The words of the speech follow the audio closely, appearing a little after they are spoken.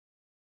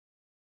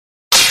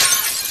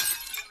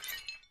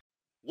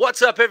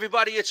What's up,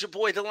 everybody? It's your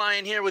boy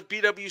DaLion here with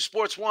BW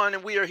Sports 1,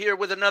 and we are here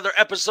with another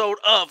episode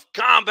of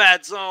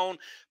Combat Zone,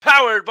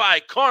 powered by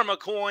Carma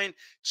Coin.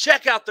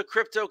 Check out the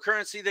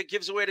cryptocurrency that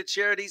gives away to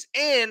charities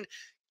and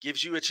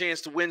gives you a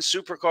chance to win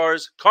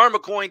supercars.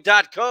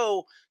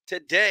 KarmaCoin.co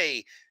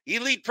today.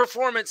 Elite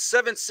Performance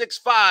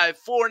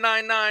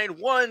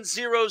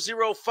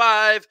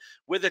 765-499-1005,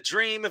 where the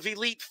dream of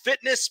elite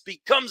fitness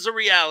becomes a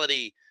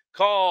reality.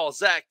 Call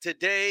Zach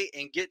today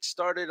and get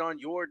started on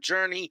your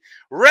journey.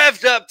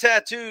 Revved Up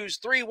Tattoos,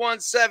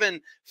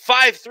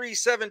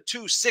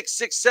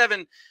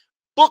 317-537-2667.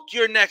 Book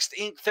your next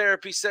ink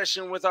therapy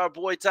session with our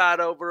boy Todd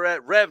over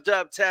at Revved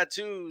Up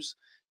Tattoos.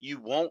 You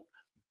won't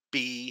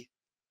be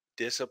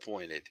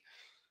disappointed.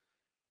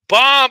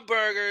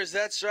 BaumBurgers,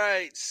 that's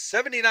right,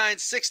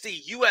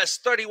 7960 US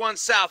 31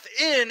 South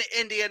in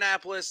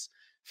Indianapolis.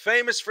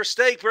 Famous for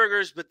steak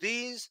burgers, but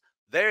they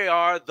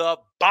are the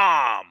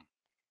bomb.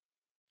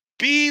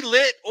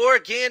 BeeLit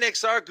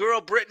Organics, our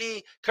girl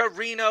Brittany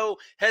Carreno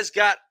has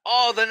got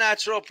all the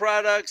natural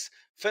products,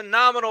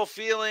 phenomenal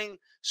feeling,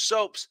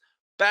 soaps,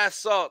 bath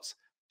salts,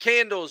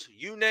 candles,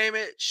 you name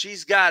it,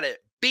 she's got it.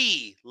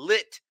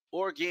 BeeLit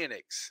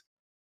Organics.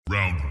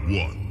 Round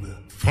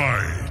one,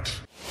 fight.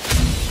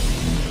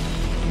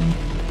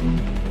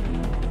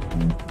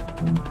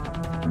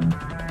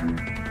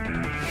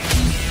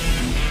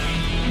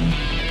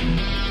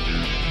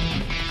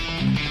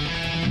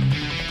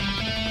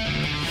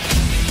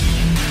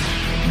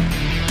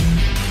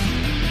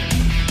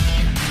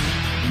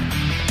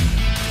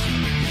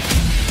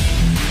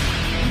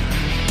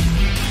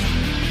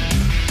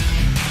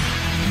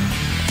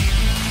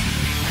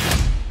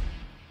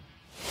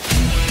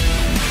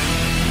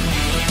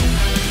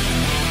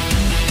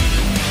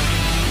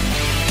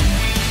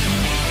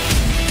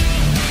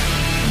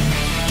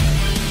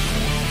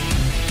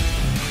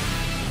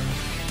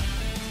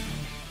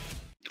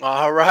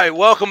 All right,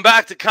 welcome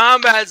back to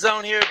Combat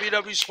Zone here at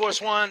BW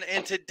Sports 1,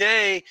 and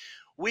today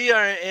we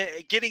are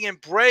getting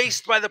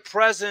embraced by the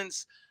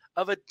presence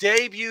of a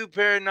debut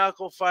bare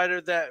knuckle fighter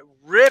that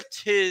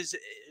ripped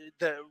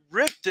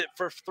it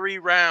for 3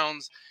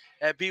 rounds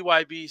at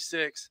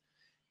BYB6.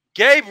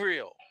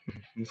 Gabriel.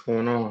 What's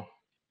going on?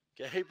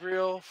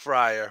 Gabriel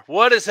Freyre.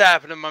 What is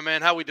happening, my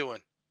man? How we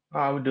doing?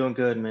 Oh, we're doing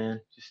good, man.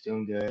 Just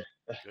doing good.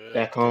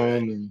 Back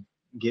home and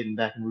getting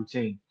back in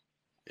routine.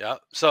 Yeah.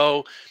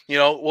 So,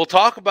 we'll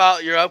talk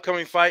about your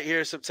upcoming fight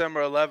here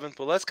September 11th,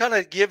 but let's kind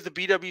of give the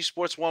BW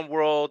Sports 1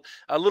 world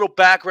a little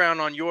background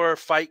on your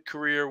fight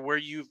career, where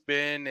you've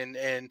been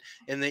and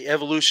the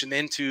evolution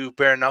into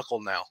bare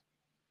knuckle now.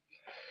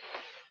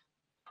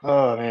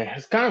 Oh, man.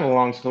 It's kind of a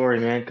long story,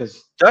 man,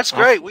 because that's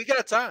great. We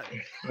got time.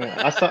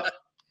 Yeah,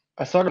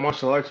 I started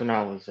martial arts when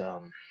I was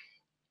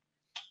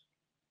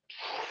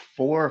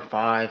 4 or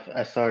 5.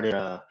 I started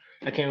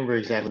I can't remember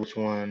exactly which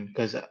one,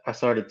 because I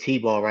started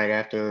T-ball right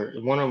after.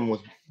 One of them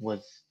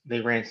was they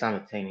ran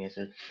simultaneous.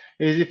 It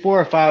was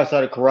 4 or 5. I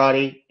started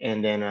karate,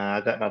 and then I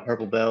got my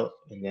purple belt,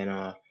 and then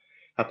I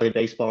played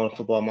baseball and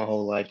football my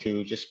whole life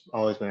too. Just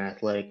always been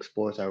athletic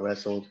sports. I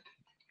wrestled.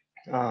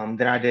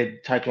 Then I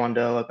did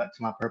taekwondo. I got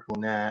to my purple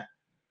in that.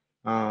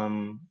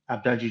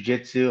 I've done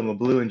jujitsu. I'm a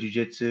blue in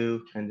jujitsu,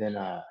 and then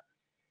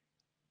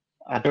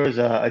there was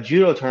a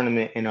judo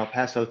tournament in El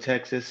Paso,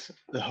 Texas,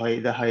 the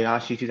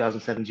Hayashi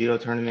 2007 judo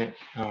tournament.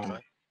 And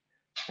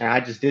I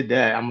just did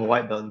that. I'm a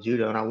white belt in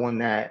judo, and I won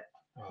that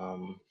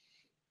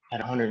at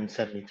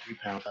 173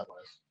 pounds, I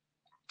was.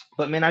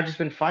 But, man, I've just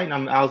been fighting.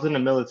 I was in the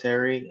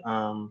military.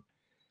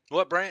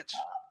 What branch?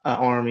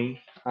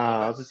 Army.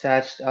 I was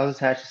attached to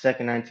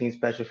 2nd 19th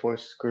Special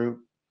Forces Group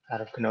out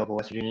of Canova,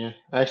 West Virginia.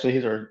 Actually,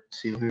 here's our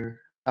seal here.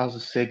 I was a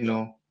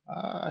signal.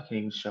 I can't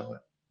even show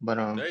it. But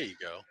there you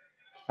go.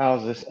 I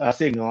was a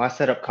signal. I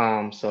set up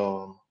comms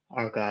so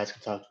our guys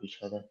can talk to each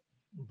other.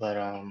 But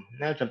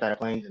now jumped out of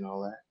planes and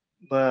all that.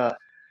 But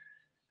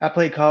I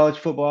played college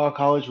football,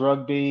 college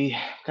rugby.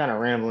 Kind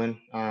of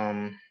rambling.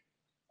 No,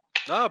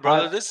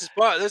 brother, this is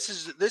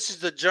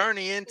the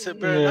journey into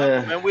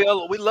bare knuckle, man.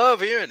 We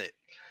love hearing it.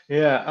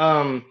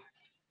 Yeah.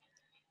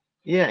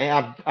 Yeah,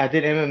 and I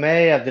did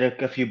MMA. I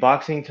did a few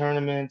boxing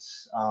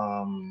tournaments.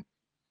 MMA.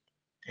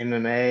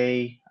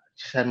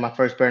 Just had my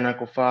first bare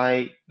knuckle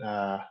fight.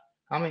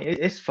 I mean,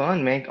 it's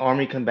fun, man.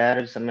 Army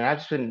combatives. I mean, I've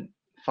just been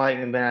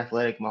fighting and been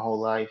athletic my whole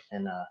life,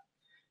 and I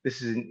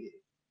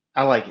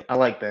like it. I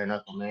like bare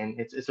knuckle, man.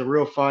 It's a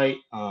real fight.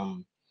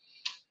 And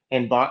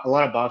a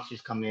lot of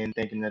boxers come in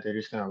thinking that they're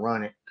just gonna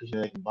run it because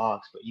they can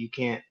box, but you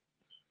can't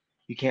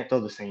throw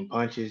the same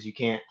punches. You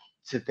can't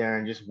sit there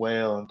and just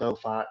wail and throw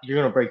fight. You're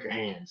gonna break your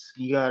hands.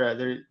 You gotta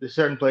there's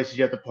certain places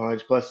you have to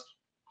punch. Plus,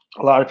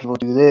 a lot of people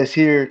do this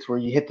here. It's where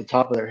you hit the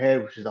top of their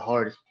head, which is the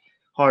hardest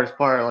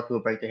part. A lot of people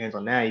break their hands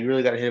on that. You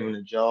really got to hit them in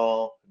the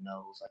jaw, the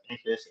nose, I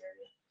think this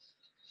area.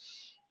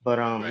 But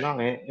no,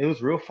 man, it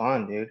was real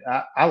fun, dude.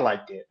 I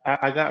liked it.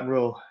 I got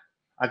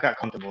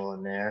comfortable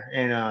in there.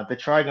 And the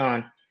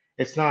trigon,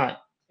 it's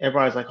not.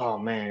 Everybody's like, oh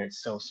man,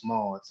 it's so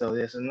small. It's so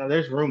this, and no,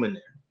 there's room in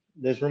there.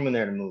 There's room in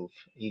there to move.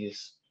 You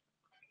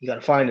got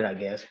to find it, I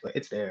guess, but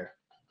it's there.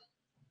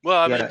 Well,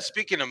 I You mean, gotta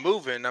speaking of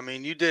moving, I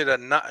mean, you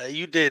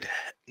did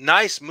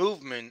nice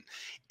movement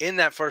in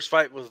that first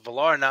fight with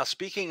Villar. Now,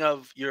 speaking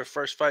of your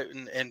first fight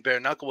in bare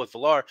knuckle with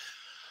Villar,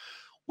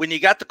 when you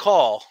got the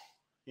call,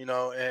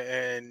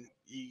 and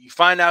you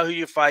find out who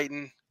you're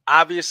fighting.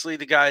 Obviously,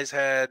 the guys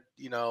had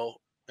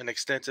an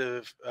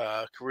extensive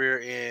career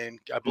in,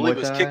 I believe Muay it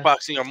was Thai.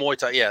 kickboxing or Muay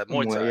Thai. Yeah,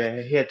 Muay Thai.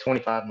 Yeah, he had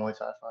 25 Muay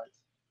Thai fights.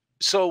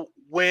 So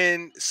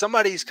when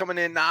somebody's coming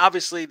in, now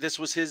obviously this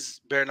was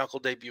his bare knuckle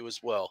debut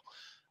as well.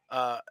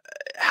 Uh,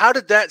 how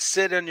did that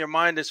sit in your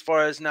mind as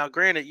far as, now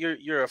granted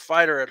you're a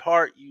fighter at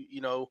heart,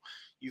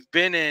 you've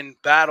been in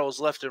battles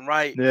left and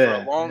right for a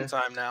Yeah, long yeah.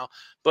 time now,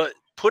 but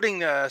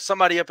putting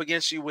somebody up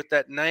against you with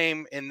that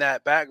name in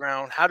that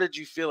background, how did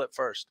you feel at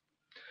first?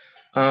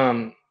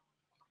 Um,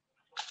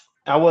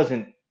 I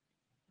wasn't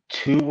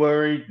too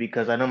worried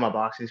because I know my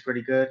boxing's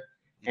pretty good,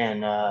 Hmm.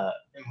 and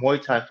Muay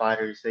Thai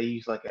fighters they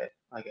use like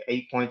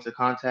 8 points of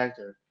contact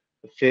or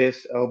the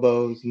fists,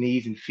 elbows,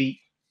 knees, and feet.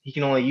 He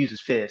can only use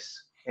his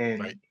fists, Right.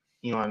 and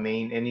you know what I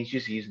mean. And he's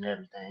just using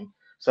everything.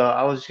 So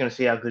I was just gonna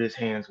see how good his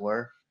hands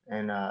were,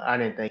 and I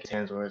didn't think his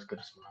hands were as good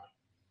as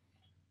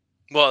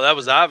Well, that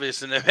was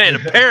obvious and it made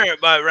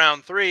apparent by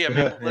round three. I mean,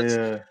 mine.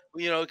 let's,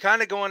 Yeah,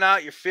 kind of going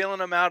out, you're feeling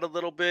them out a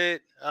little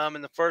bit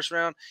in the first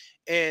round.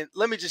 And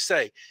let me just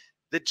say,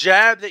 the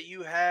jab that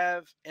you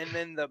have, and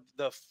then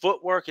the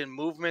footwork and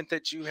movement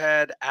that you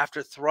had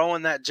after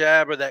throwing that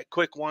jab or that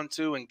quick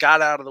 1-2 and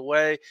got out of the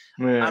way.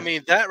 I yeah.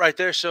 mean, that right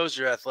there shows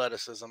your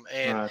athleticism.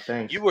 And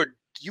Thanks. you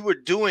were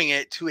doing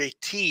it to a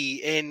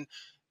T. And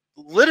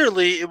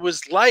literally it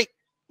was like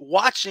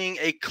watching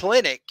a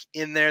clinic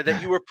in there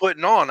that you were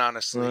putting on,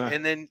 honestly. Uh,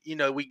 And then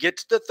we get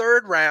to the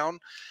third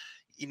round,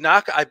 you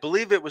knock, I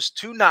believe it was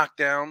 2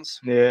 knockdowns.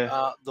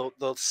 yeah,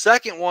 The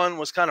second one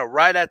was kind of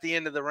right at the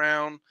end of the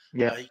round.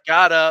 yeah. He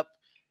got up,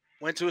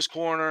 went to his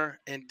corner,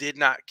 and did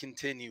not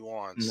continue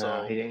on. Nah, he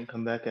So didn't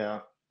come back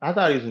out. I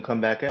thought he was gonna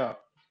come back out.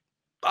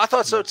 I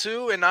thought so But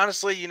too. And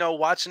honestly,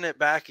 watching it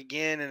back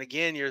again and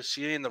again, you're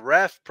seeing the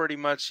ref pretty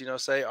much,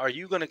 say, "Are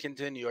you going to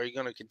continue? Are you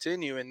going to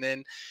continue?" And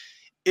then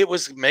it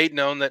was made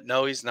known that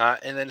no, he's not.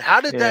 And then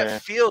how did that yeah.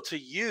 feel to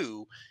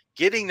you,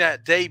 getting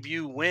that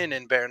debut win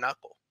in bare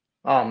knuckle?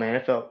 Oh man,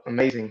 it felt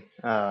amazing.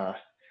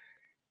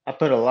 I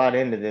put a lot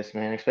into this,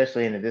 man,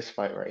 especially into this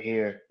fight right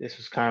here. This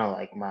was kind of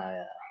like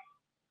my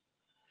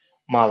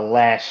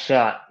last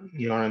shot.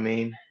 You know what I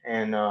mean?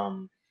 And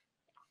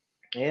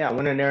yeah, I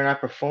went in there and I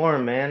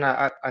performed, man.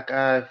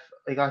 I've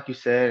like you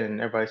said, and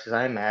everybody says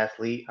I'm an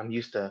athlete. I'm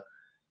used to,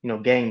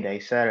 game day,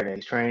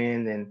 Saturdays,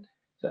 training, and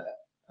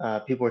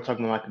people were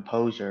talking about my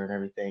composure and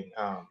everything.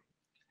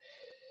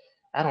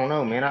 I don't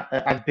know, man.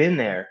 I've been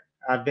there.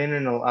 I've been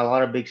in a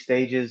lot of big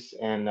stages,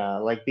 and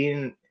like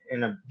being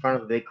in front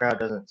of a big crowd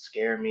doesn't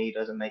scare me,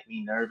 doesn't make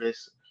me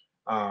nervous.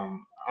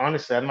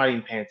 Honestly, I'm not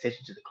even paying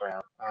attention to the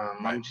crowd.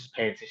 Right. I'm just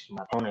paying attention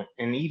to my opponent,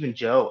 and even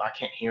Joe, I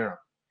can't hear him.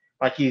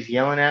 Like he's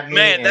yelling at me,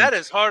 Man, and that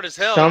is hard as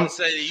hell to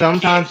say that you can't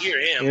sometimes, hear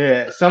him.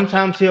 yeah,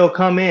 sometimes he'll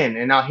come in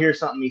and I'll hear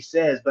something he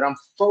says, but I'm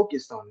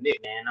focused on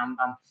it, man. I'm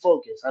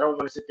focused. I don't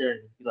want to sit there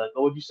and be like,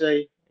 "Oh, what'd you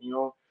say?"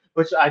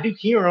 Which I do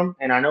hear him,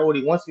 and I know what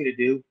he wants me to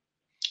do,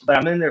 but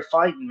I'm in there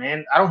fighting,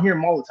 man. I don't hear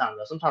him all the time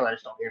though. Sometimes I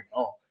just don't hear him at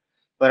all.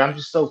 But I'm Right.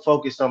 just so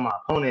focused on my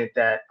opponent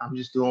that I'm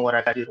just doing what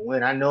I got to do to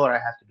win. I know what I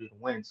have to do to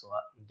win, so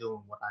I'm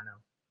doing what I know.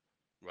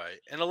 Right.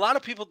 And a lot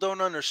of people don't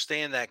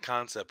understand that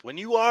concept. When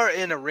you are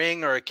in a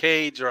ring or a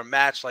cage or a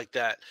match like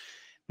that,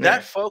 that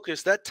Yeah,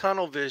 focus, that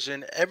tunnel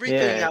vision,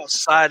 everything yeah,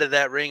 outside of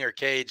that ring or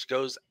cage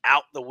goes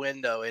out the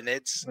window, and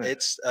it's yeah,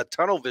 it's a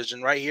tunnel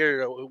vision right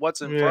here,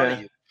 what's in front of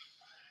yeah. you.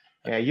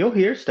 Yeah, you'll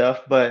hear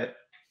stuff, but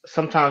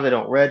sometimes they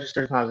don't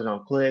register. Sometimes they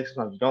don't click.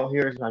 Sometimes you don't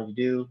hear it. Sometimes you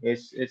do.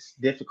 It's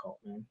difficult,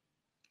 man.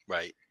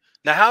 Right.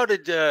 Now, how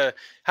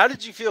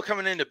did you feel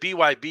coming into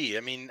BYB? I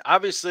mean,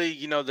 obviously,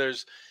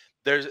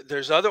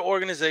 there's other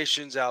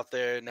organizations out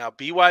there now.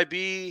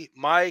 BYB,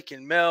 Mike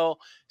and Mel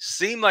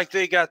seem like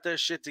they got their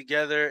shit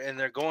together and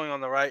they're going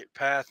on the right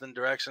path and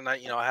direction. I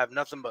have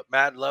nothing but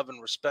mad love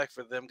and respect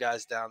for them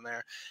guys down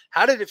there.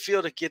 How did it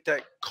feel to get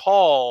that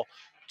call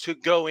to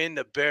go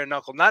into bare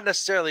knuckle? Not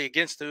necessarily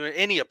against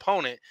any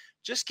opponent,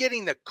 just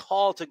getting the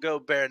call to go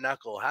bare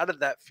knuckle. How did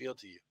that feel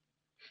to you?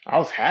 I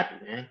was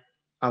happy, man.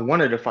 I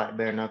wanted to fight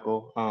bare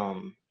knuckle.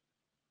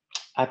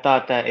 I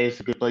thought that it's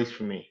a good place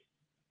for me.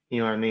 You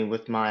know what I mean?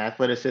 With my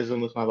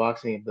athleticism, with my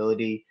boxing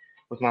ability,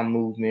 with my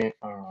movement,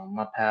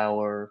 my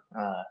power.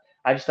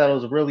 I just thought it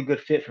was a really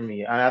good fit for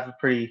me. I have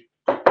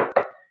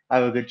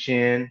a good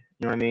chin.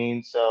 You know what I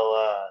mean? So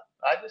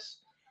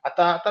I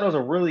thought it was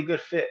a really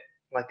good fit.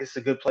 Like it's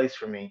a good place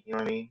for me. You know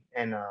what I mean?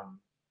 And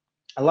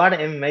a lot of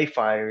MMA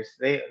fighters,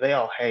 they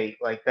all hate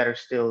like that are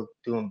still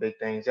doing big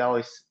things. They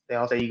all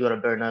say you go to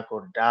bare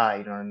knuckle to die.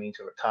 You know what I mean?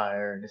 To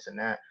retire and this and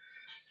that.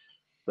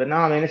 But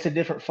nah, man, it's a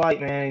different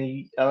fight,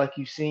 man. Like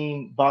you've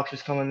seen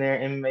boxers come in there,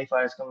 MMA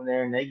fighters come in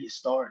there, and they get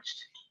starched.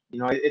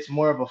 It's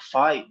more of a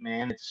fight,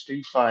 man. It's a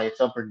street fight.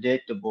 It's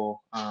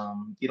unpredictable.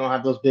 You don't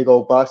have those big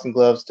old boxing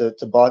gloves to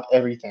block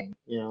everything.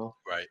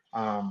 Right.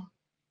 Um,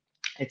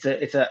 it's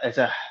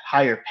a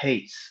higher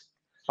pace.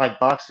 like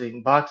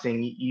boxing,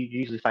 you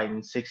usually fight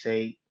in 6,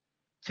 8,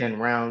 10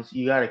 rounds.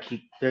 You got to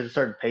keep, there's a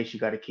certain pace you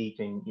got to keep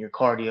in your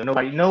cardio.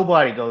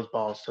 Nobody goes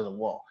balls to the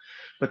wall.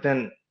 But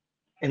then,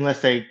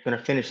 unless they're going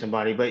to finish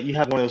somebody, but you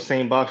have one of those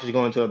same boxers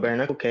go into a bare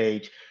knuckle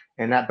cage,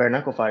 and that bare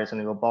knuckle fighter is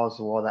going to go balls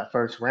to the wall that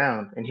first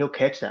round, and he'll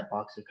catch that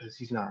boxer because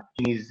he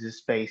needs his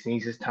space, he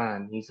needs his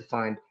time, he needs to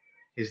find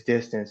his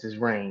distance, his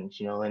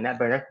range, and that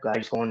bare knuckle guy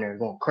just going there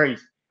going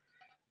crazy.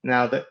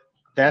 Now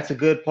that's a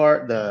good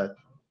part, the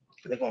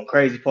going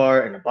crazy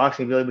part, and the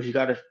boxing ability, but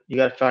you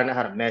gotta find out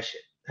how to mesh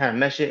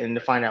it, and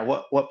to find out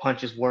what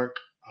punches work,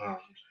 um,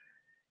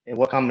 and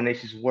what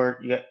combinations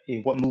work.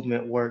 What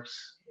movement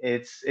works.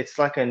 It's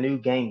like a new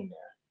game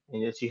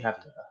there, and you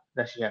have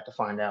to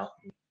find out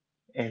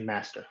and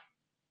master.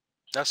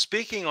 Now,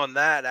 speaking on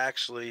that,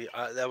 actually,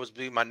 that was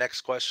be my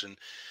next question.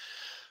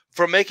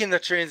 For making the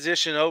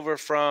transition over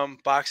from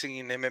boxing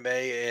and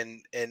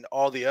MMA and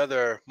all the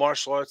other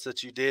martial arts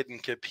that you did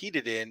and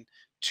competed in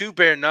to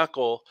bare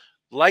knuckle,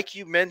 like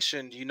you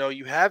mentioned,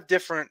 you have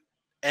different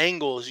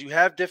angles, you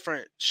have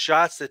different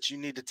shots that you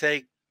need to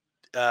take,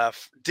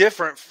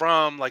 different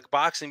from like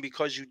boxing,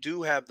 because you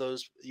do have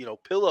those,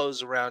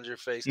 pillows around your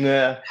face.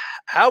 Yeah.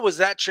 How was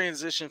that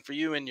transition for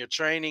you in your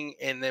training?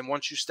 And then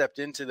once you stepped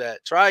into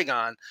that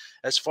trigon,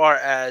 as far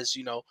as,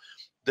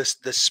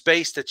 the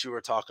space that you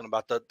were talking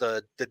about,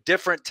 the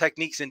different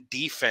techniques in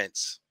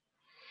defense.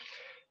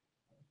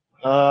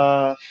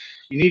 You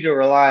need to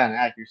rely on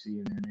accuracy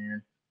in there,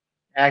 man.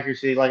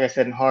 Accuracy, like I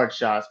said, in hard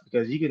shots,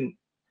 because you can.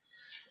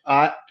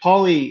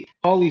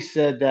 Paulie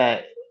said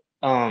that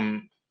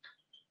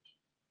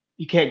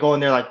you can't go in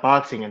there like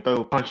boxing and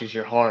throw punches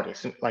your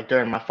hardest, like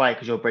during my fight,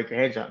 because you'll break your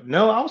hands out.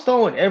 No, I was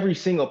throwing every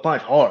single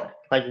punch hard,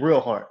 like real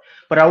hard.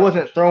 But I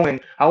wasn't throwing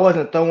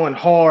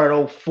hard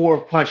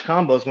 4-punch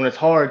combos when it's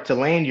hard to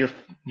land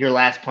your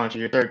last punch or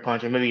your third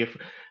punch, or maybe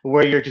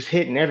where you're just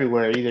hitting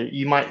everywhere. Either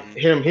you might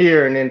hit him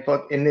here and then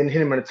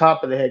hit him in the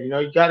top of the head.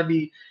 You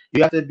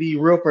have to be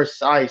real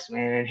precise,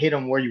 man, and hit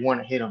him where you want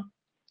to hit him.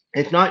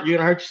 If not, you're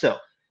gonna hurt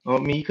yourself. I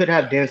mean, you could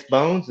have dense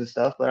bones and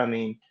stuff, but I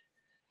mean,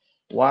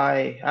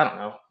 why? I don't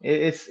know.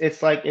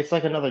 It's like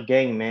another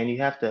game, man.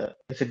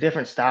 It's a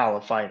different style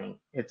of fighting.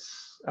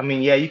 I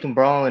mean, yeah, you can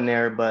brawl in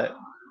there, but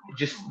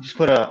just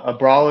put a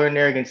brawler in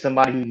there against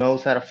somebody who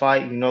knows how to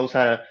fight, who knows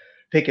how to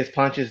pick his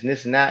punches and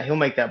this and that. He'll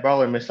make that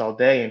brawler miss all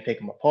day and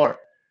pick him apart.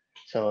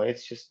 So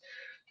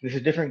there's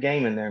a different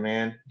game in there,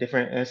 man.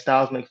 Different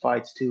styles make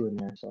fights too in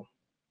there. So.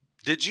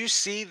 Did you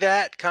see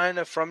that kind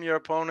of from your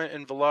opponent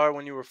in Villar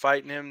when you were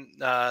fighting him,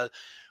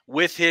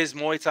 with his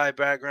Muay Thai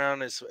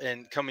background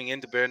and coming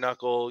into bare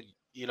knuckle?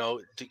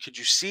 Could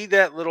you see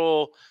that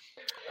little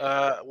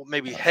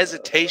maybe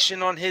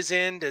hesitation on his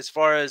end, as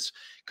far as,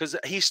 because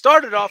he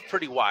started off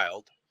pretty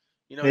wild?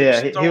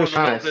 Yeah, he was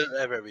trying a little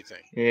bit of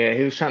everything. Yeah,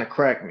 he was trying to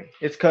crack me.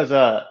 It's because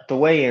the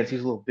weigh-ins,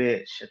 he's a little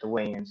bitch at the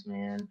weigh-ins,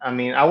 man. I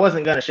mean, I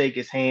wasn't gonna shake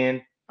his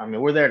hand. I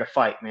mean, we're there to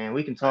fight, man.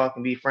 We can talk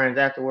and be friends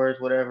afterwards,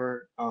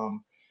 whatever.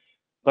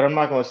 But I'm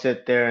not gonna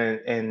sit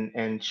there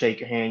and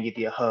shake your hand, give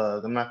you a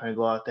hug. I'm not gonna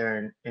go out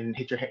there and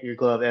hit your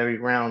glove every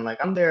round. Like,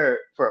 I'm there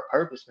for a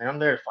purpose, man. I'm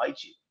there to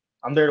fight you.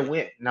 I'm there to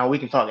win. Now we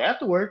can talk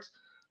afterwards,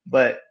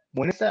 but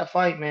when it's that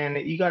fight, man,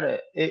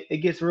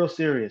 it gets real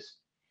serious.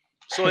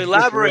 So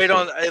elaborate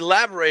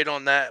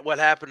on that. What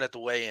happened at the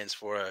weigh-ins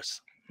for us?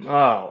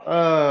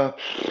 Oh,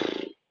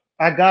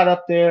 I got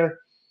up there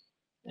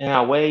and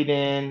I weighed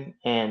in,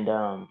 and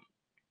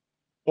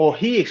well,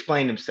 he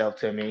explained himself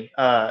to me.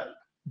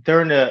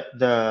 During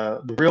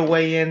the real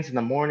weigh-ins in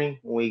the morning,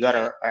 when we got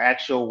our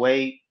actual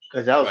weight,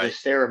 because that was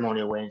just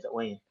ceremonial weigh-ins at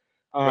weigh-in.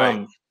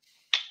 I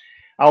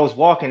was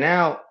walking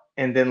out,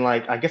 and then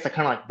I guess I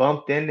kind of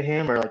bumped into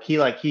him, or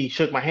he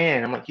shook my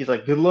hand. He's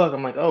like, good luck.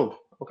 I'm like, oh,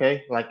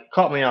 okay.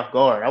 Caught me off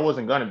guard. I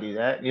wasn't gonna do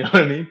that. You know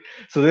what I mean?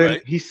 So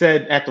then he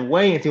said at the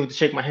weigh-ins he went to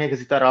shake my hand because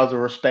he thought I was a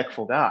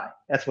respectful guy.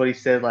 That's what he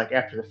said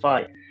after the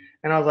fight.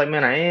 And I was like,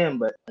 man, I am,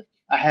 but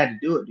I had to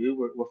do it, dude.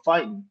 We're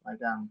fighting.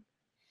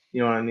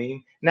 You know what I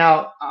mean?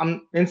 Now,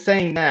 I'm in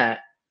saying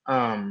that,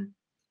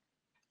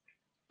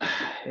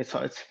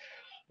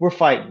 we're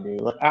fighting,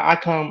 dude. I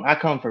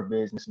come for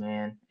business,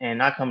 man,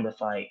 and I come to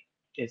fight.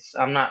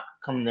 I'm not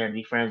coming there to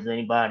be friends with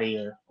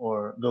anybody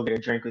or go get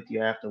a drink with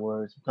you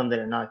afterwards. I'm coming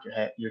there to knock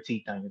your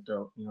teeth down your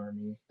throat. You know what I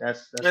mean?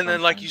 That's and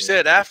then, like you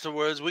said,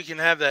 afterwards we can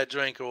have that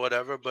drink or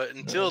whatever. But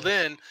until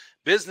then,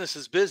 business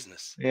is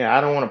business. Yeah, I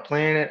don't want to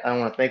plan it. I don't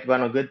want to think about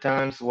no good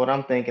times. What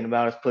I'm thinking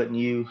about is putting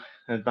you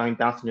and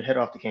bouncing your head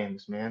off the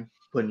canvas, man.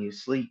 Putting you to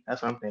sleep.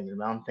 That's what I'm thinking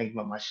about. I'm thinking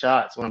about my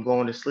shots. When I'm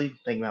going to sleep,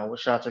 thinking about what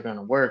shots are going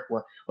to work,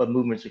 what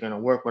movements are going to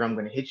work, what I'm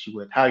going to hit you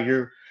with, how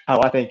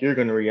I think you're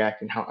going to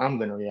react, and how I'm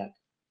going to react.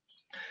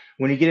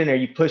 When you get in there,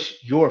 you push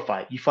your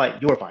fight. You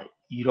fight your fight.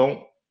 You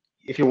don't.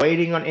 If you're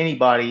waiting on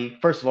anybody,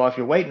 first of all, if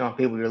you're waiting on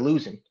people, you're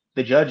losing.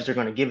 The judges are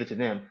going to give it to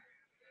them.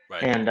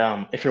 Right.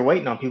 And if you're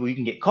waiting on people, you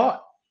can get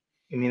caught.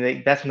 I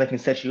mean, that's when they can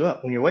set you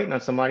up. When you're waiting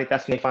on somebody,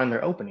 that's when they find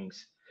their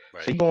openings.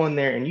 Right. So you go in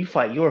there and you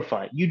fight your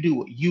fight. You do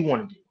what you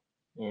want to do.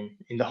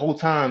 And the whole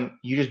time,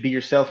 you just be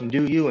yourself and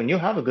do you, and you'll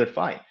have a good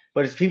fight.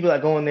 But it's people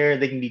that go in there,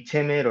 they can be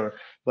timid or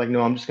Like,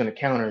 no, I'm just gonna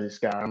counter this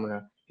guy.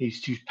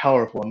 He's too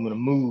powerful. I'm gonna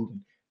move.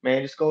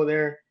 Man, just go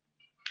there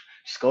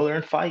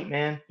and fight,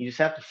 man. You just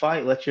have to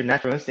fight. Let your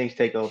natural instincts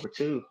take over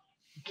too.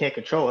 You can't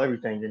control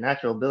everything. Your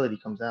natural ability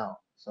comes out.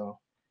 So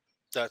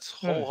That's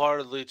yeah,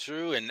 wholeheartedly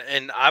true.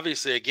 And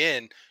obviously,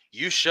 again,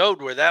 you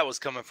showed where that was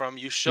coming from.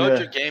 You showed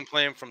your yeah, game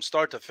plan from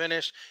start to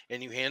finish,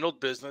 and you handled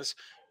business.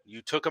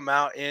 You took them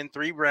out in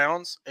 3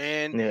 rounds,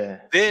 and yeah,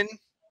 then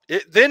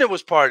then it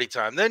was party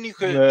time. Then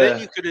yeah,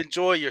 you could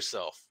enjoy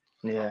yourself.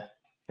 yeah.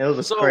 It was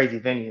a So crazy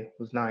venue. It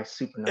was nice,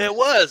 super it nice.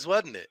 was,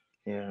 wasn't it?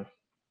 Yeah,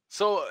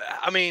 So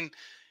I mean,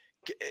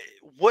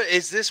 what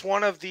is this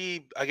one of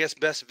the, I guess,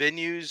 best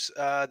venues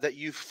that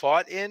you've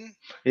fought in?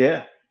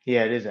 yeah,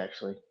 yeah. It is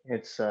actually.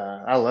 It's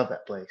I love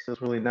that place. It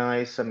was really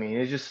nice. I mean,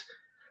 it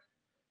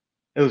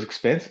was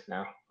expensive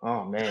now.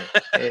 Oh man,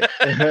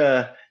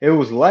 it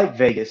was like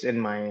Vegas in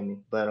Miami,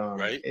 but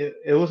Right.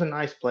 it was a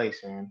nice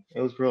place, man.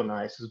 It was real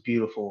nice. It was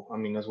beautiful. I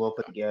mean, it was well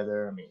put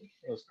together. I mean,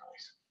 it was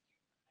nice.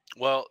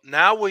 Well,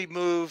 now we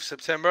move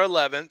September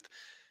 11th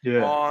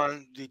Yeah,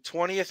 on the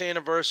 20th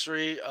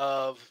anniversary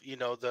of,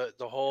 the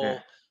yeah,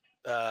 whole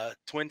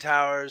Twin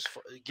Towers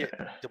get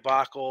yeah.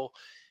 debacle.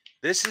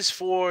 This is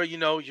for,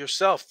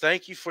 yourself.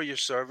 Thank you for your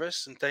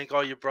service, and thank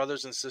all your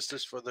brothers and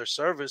sisters for their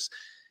service.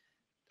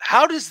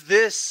 How does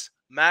this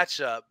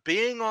matchup,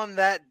 being on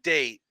that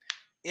date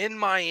in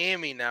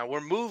Miami now,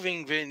 we're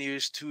moving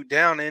venues to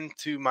down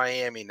into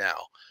Miami now.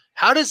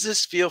 How does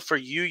this feel for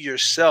you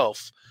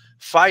yourself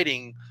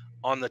fighting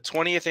on the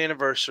 20th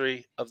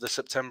anniversary of the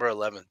September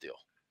 11th deal?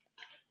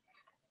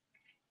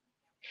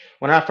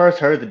 When I first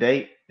heard the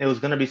date, it was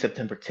gonna be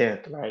September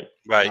 10th, right?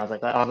 And I Right. was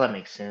like, oh, that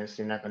makes sense.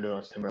 You're not gonna do it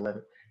on September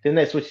 11th. Then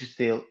they switched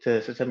it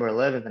to September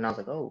 11th, and I was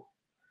like, oh,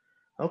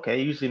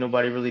 okay. Usually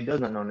nobody really does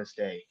nothing on this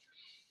day.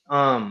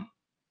 Um,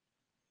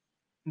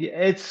 Yeah,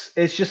 it's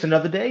just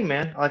another day,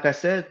 man. Like I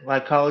said,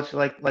 like college,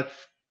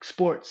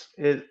 sports.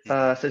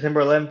 Hmm.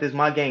 September 11th is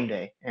my game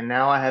day, and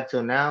now I have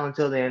till now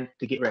until then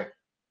to get ready.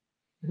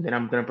 And then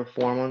I'm gonna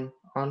perform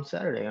on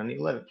Saturday on the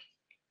 11th.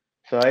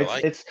 So I it's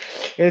like it. it's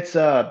it's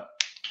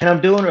and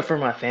I'm doing it for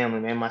my family,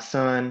 man. My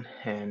son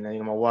and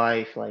my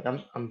wife. Like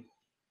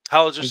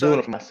How old's your I'm doing son?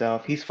 it for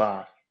myself. He's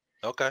 5.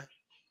 Okay.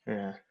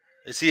 Yeah.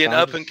 Is he So an I'm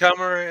up and just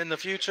comer in the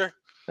future?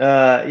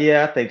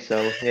 yeah, I think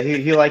so. Yeah,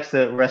 he likes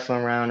to wrestle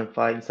around and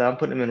fight, and so I'm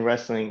putting him in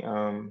wrestling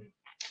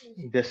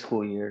this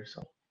school year.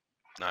 So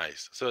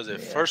Nice. So is it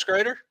yeah. first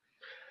grader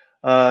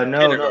or No,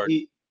 no,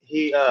 kindergarten?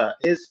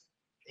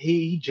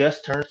 he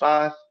just turned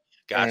 5,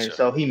 and Gotcha.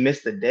 so he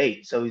missed the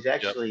date. So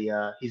Yep.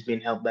 he's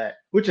being held back,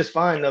 which is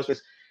fine though, Gotcha.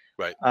 because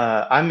Right.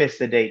 I missed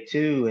the date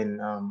too, and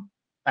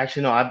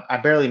actually no, I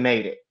barely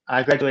made it.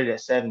 I graduated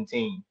at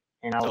 17,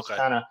 and Okay.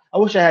 I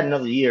wish I had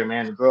another year,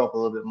 man, to grow up a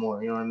little bit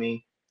more. You know what I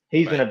mean?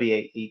 He's Right. gonna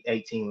be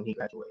 18 when he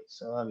graduates,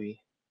 so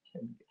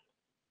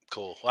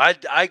Cool.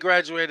 I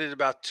graduated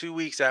about 2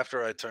 weeks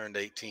after I turned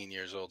 18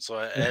 years old.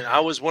 And I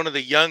was one of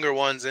the younger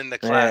ones in the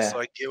class. yeah, So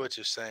I get what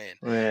you're saying.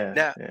 yeah,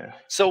 Now, yeah,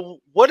 so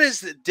what is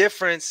the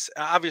difference?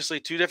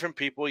 Obviously, two different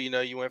people.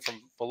 You went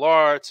from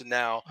Villar to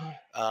now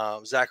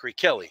Zachary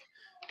Kelly.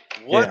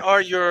 What yeah.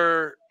 are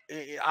your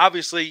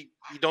obviously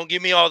you don't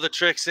give me all the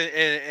tricks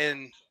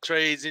and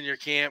trades in your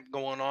camp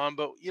going on,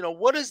 but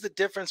what is the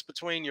difference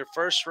between your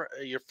first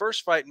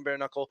fight in bare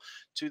knuckle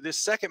to this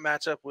second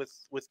matchup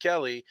with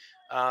Kelly?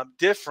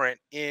 Different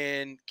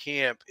in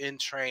camp, in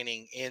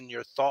training, in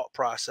your thought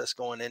process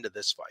going into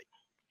this fight.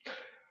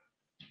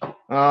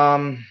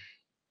 Um.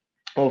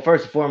 Well,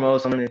 first and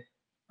foremost,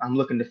 I'm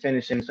looking to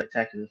finish him in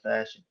spectacular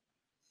fashion.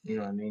 You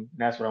know what I mean?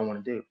 That's what I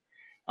want to do.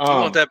 You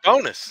want Um, that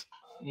bonus,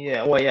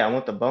 yeah, well, yeah, I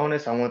want the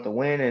bonus, I want the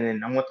win, and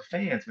then I want the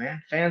fans,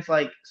 man. Fans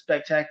like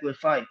spectacular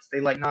fights. They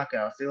like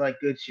knockouts. They like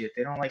good shit.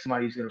 They don't like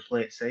somebody who's gonna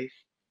play it safe.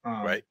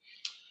 Um, right?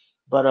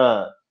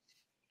 but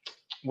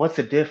what's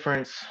the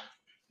difference?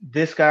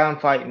 This guy I'm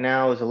fighting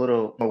now is a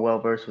little more well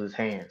versed with his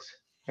hands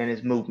and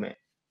his movement,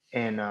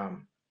 and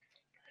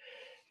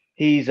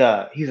he's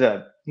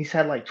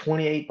had like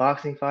 28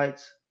 boxing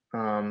fights.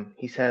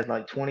 He's had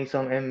like 20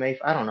 some MMA.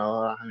 I don't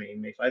know how many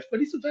MMA fights, but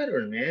he's a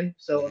veteran, man.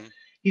 So Hmm.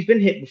 he's been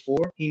hit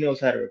before. He knows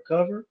how to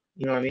recover.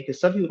 You know what I mean? Because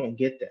some people don't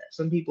get that.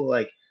 Some people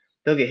like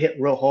they'll get hit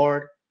real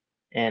hard,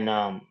 and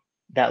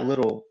that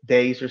little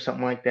daze or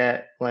something like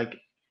that,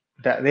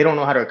 that they don't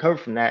know how to recover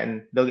from that,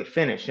 and they'll get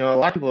finished. A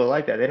lot of people are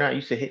like that. They're not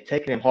used to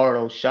taking them hard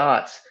those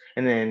shots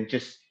and then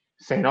just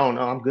saying, "Oh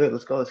no, I'm good.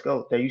 Let's go, let's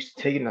go." They're used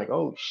to taking like,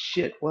 "Oh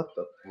shit, what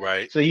the."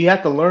 Right. So you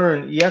have to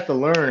learn. You have to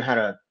learn how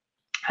to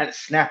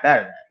snap out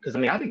of that. Because I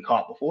mean, I've been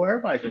caught before.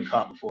 Everybody's been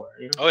caught before.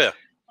 Oh yeah,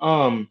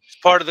 Um, it's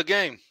part of the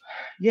game.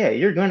 yeah,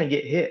 you're gonna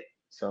get hit.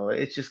 So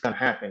it's just gonna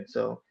happen.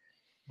 So,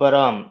 but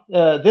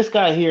this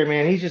guy here,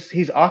 man,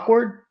 he's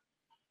awkward.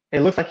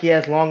 It looks like he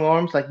has long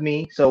arms like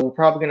me. So we're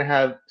probably gonna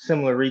have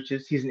similar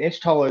reaches. He's an inch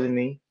taller than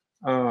me.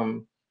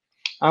 Um,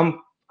 I'm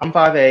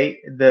 5'8".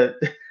 The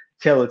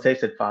Taylor Tate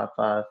said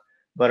 5'5",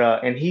 but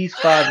and he's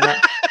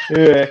 5'9".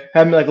 Yeah,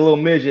 had me like a little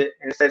midget,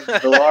 and said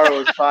Villar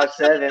was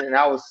 5'7", and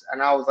I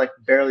was like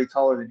barely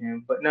taller than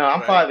him. But no, I'm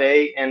Right.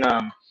 5'8",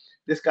 and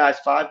this guy's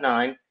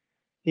 5'9".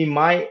 He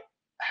might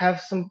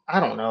have some. I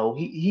don't know.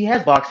 He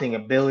has boxing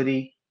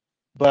ability,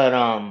 but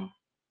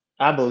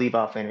I believe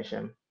I'll finish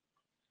him.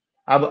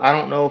 I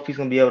don't know if he's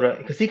gonna be able to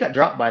because he got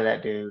dropped by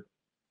that dude,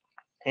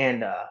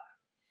 and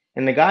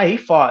the guy he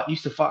fought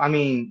used to fight. I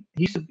mean,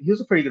 he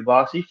was a pretty good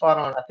boxer. He fought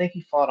on. I think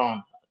he fought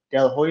on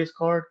De La Hoya's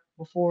card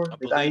before. I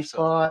The guy he believe so.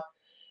 fought,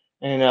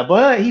 and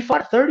but he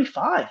fought at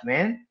 35,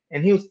 man,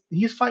 and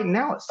he's fighting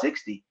now at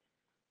 60.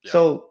 Yeah.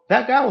 So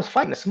that guy was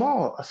fighting a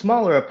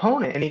smaller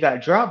opponent, and he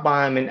got dropped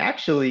by him. And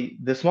actually,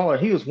 the smaller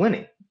he was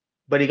winning,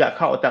 but he got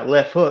caught with that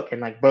left hook and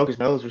like broke his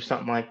nose or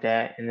something like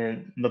that. And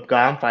then the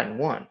guy I'm fighting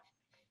won.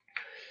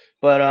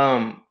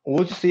 But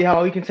we'll just see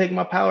how he can take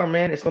my power,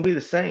 man. It's gonna be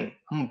the same.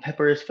 I'm gonna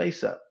pepper his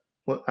face up.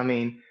 Well, I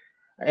mean,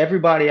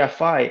 everybody I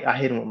fight, I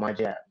hit him with my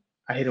jab.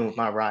 I hit him with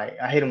my right.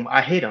 I hit him.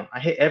 I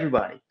hit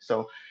everybody.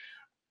 So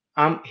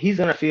he's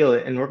gonna feel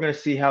it, and we're gonna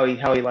see how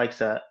he likes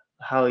that,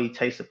 how he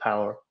tastes the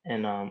power.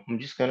 And I'm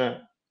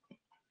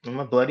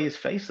gonna bloody his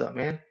face up,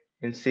 man,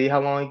 and see how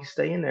long he can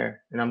stay in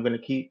there. And I'm gonna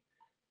keep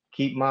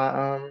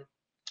my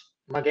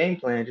my game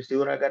plan. Just do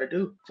what I gotta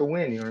do to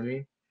win. You know what I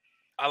mean?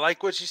 I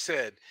like what you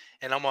said,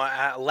 and I'm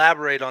gonna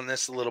elaborate on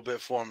this a little bit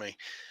for me.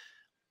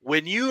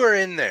 When you are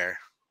in there,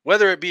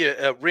 whether it be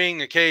a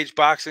ring, a cage,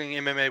 boxing,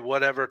 MMA,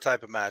 whatever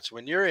type of match,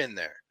 when you're in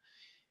there,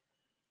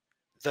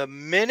 the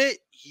minute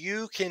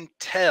you can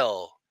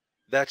tell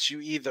that you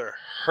either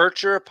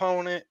hurt your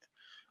opponent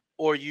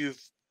or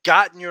you've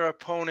gotten your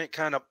opponent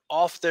kind of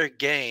off their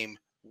game,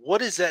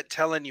 what is that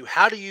telling you?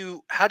 How do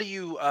you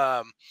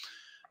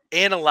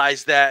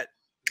analyze that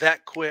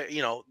quick?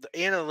 You know,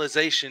 the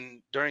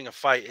analyzation during a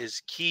fight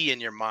is key in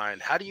your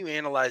mind. How do you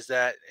analyze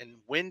that, and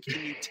when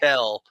can you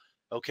tell,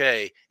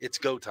 okay, it's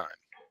go time?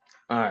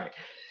 All right.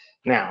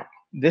 Now,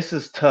 this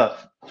is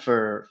tough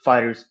for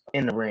fighters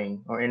in the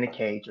ring or in the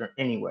cage or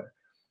anywhere.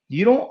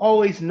 You don't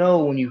always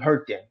know when you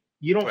hurt them.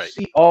 You don't Right.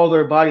 see all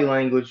their body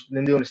language,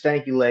 them doing a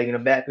stanky leg in the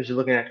back because you're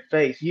looking at their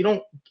face. You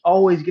don't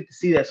always get to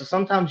see that. So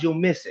sometimes you'll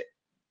miss it.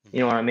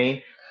 You know what I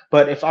mean?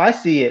 But if I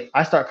see it,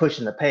 I start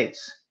pushing the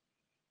pace.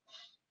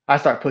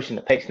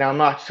 Now, I'm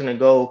not just going to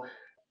go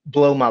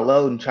blow my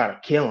load and try to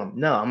kill him.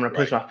 No, I'm going to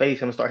push Right. my face.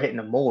 I'm going to start hitting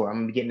him more. I'm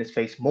going to be getting his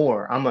face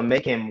more. I'm going to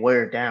make him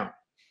wear down.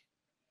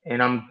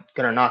 And I'm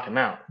going to knock him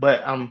out.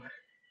 But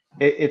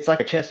it's like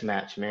a chess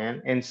match,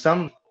 man. And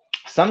some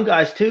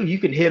guys too, you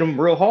can hit them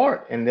real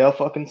hard and they'll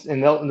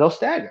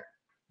stagger.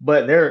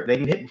 But they've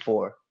been hit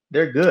before.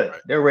 They're good.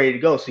 Right. They're ready to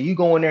go. So you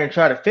go in there and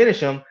try to finish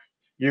them,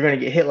 you're going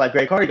to get hit like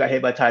Greg Hardy got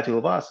hit by Tai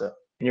Tuivasa.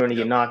 And you're going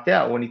to get knocked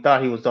out when he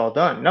thought he was all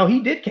done. No, he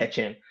did catch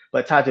him.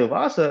 But Tai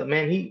Tuivasa,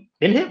 man, he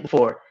been hit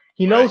before.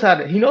 He knows how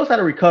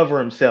to recover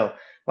himself.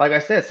 Like I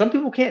said, some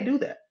people can't do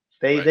that.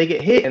 They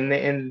get hit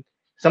and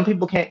some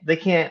people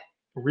can't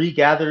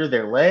regather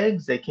their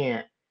legs. They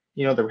can't,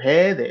 their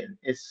head.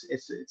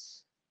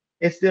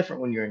 It's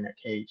different when you're in that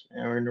cage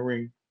or in the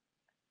ring.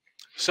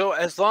 So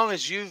as long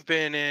as you've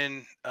been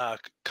in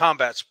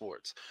combat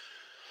sports,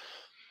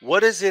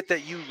 what is it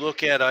that you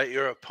look at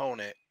your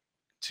opponent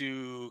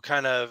to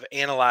kind of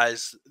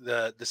analyze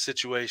the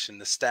situation,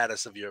 the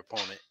status of your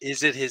opponent?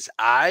 Is it his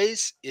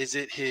eyes? Is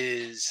it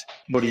his?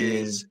 What do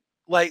you mean?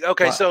 Like,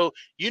 okay, so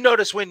you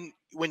notice when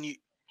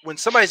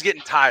somebody's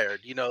getting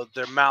tired,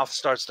 their mouth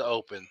starts to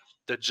open,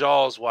 their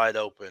jaw's wide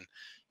open,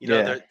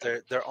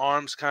 their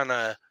arms kind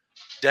of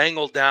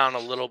dangle down a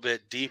little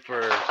bit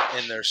deeper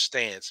in their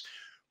stance.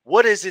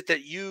 What is it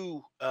that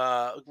you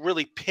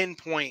really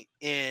pinpoint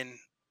in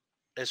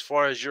as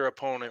far as your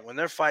opponent when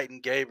they're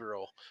fighting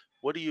Gabriel?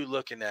 What are you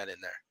looking at in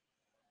there?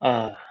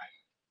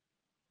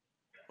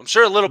 I'm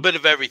sure a little bit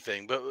of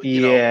everything, but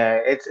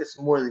it's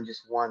more than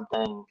just one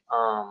thing.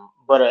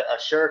 But a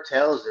sure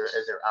tell is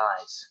their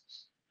eyes.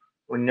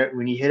 When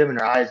you hit them and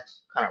their eyes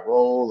kind of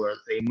roll or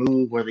they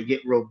move or they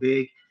get real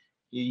big,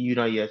 you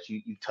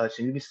touch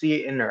and you can see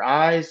it in their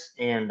eyes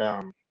and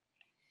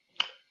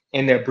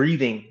their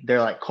breathing.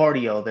 They're like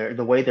cardio.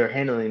 The way they're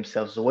handling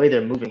themselves, the way they're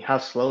moving, how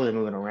slow they're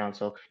moving around.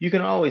 So you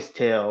can always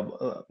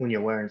tell when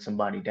you're wearing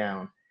somebody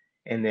down.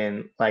 And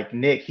then like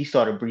Nick, he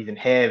started breathing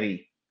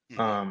heavy.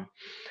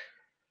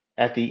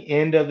 At the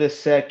end of the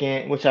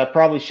second, which I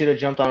probably should have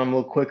jumped on him a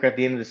little quicker at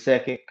the end of the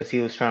second because he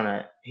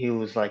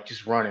was like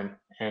just running.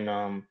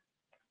 And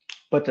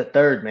but the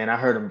third, man, I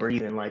heard him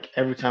breathing. Like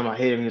every time I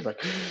hit him, he was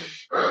like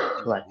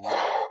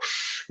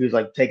he was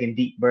like taking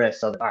deep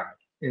breaths. So I was like, all right.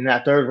 In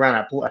that third round,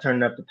 I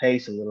turned up the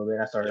pace a little bit.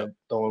 I started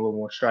throwing a little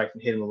more strikes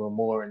and hitting him a little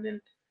more. And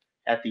then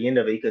at the end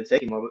of it, he couldn't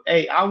take him over.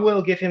 Hey, I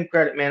will give him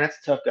credit, man. That's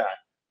a tough guy.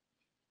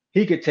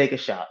 He could take a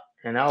shot,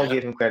 and I'll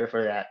give him credit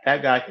for that.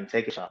 That guy can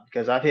take a shot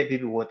because I've hit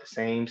people with the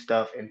same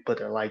stuff and put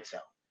their lights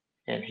out,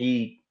 and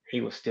he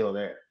was still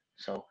there.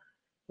 So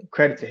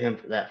credit to him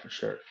for that for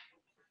sure.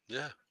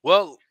 Yeah.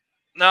 Well,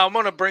 now I'm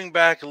going to bring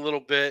back a little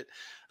bit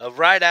of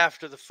right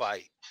after the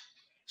fight.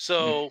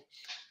 So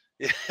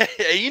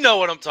you know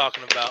what I'm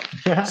talking about.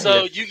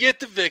 So you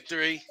get the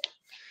victory.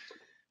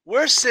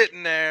 We're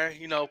sitting there,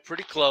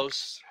 pretty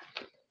close.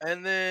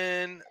 And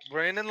then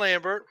Brandon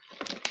Lambert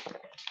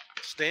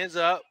stands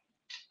up,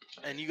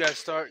 and you guys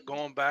start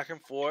going back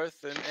and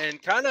forth,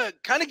 and kind of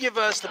give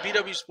us, the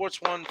BW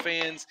Sports 1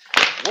 fans,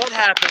 what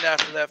happened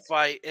after that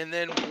fight, and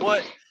then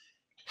what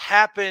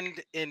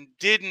happened and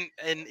didn't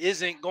and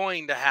isn't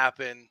going to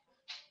happen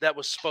that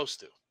was supposed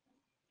to.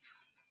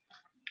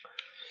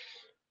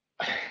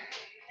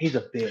 He's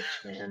a bitch,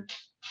 man.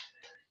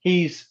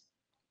 He's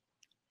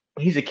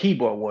a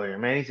keyboard warrior,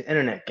 man. He's an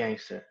internet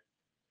gangster.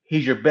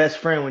 He's your best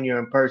friend when you're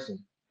in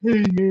person.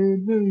 Hey,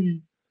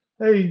 man,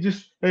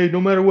 hey,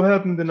 no matter what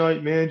happened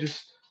tonight, man,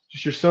 just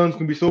your son's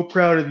gonna be so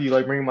proud of you.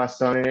 Like bringing my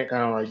son in it,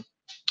 kind of like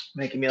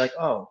making me like,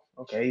 oh,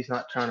 okay, he's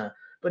not trying to.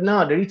 But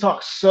no, dude, he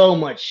talks so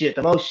much shit,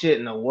 the most shit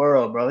in the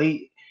world, bro.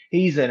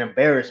 He's an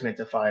embarrassment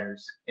to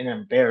fighters, an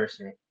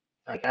embarrassment.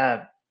 Like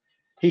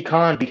he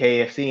conned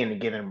BKFC into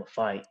giving him a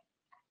fight.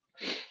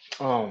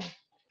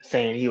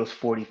 Saying he was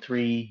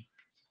 43,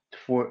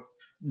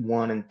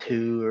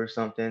 1-2 or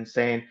something.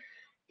 Saying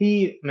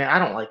man, I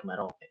don't like him at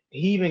all.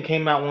 He even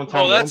came out one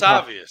time. Oh, that's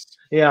obvious.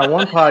 Yeah,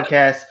 one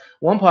podcast.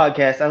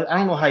 I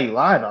don't know how you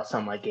lie about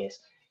something like this.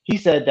 He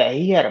said that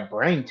he had a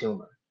brain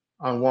tumor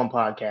on one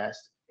podcast,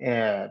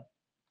 and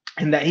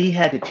that he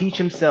had to teach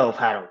himself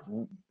how to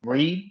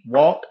read,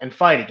 walk, and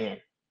fight again.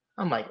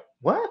 I'm like,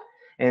 what?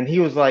 And he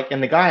was like,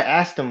 and the guy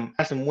asked him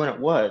when it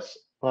was.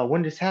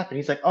 When did this happen?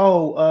 He's like, he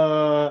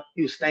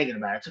was thinking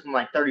about it. It took him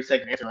like 30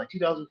 seconds to answer, like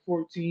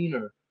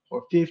 2014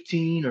 or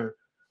 15 or.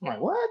 I'm like,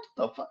 what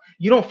the fuck?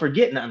 You don't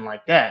forget nothing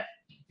like that.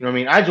 You know what I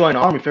mean? I joined the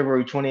Army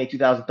February 28,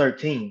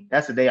 2013.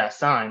 That's the day I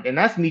signed. And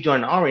that's me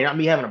joining the Army, not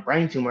me having a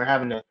brain tumor,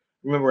 having to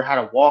remember how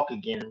to walk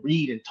again,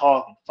 read and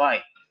talk and fight.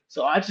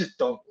 So I just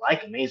don't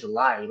like him. He's a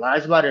liar. He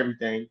lies about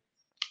everything.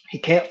 He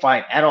can't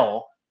fight at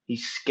all.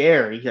 He's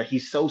scary.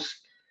 He's so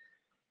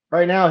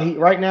right now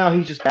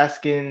he's just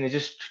basking and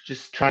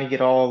just trying to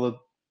get all the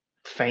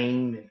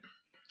fame. And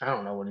I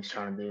don't know what he's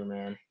trying to do,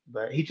 man.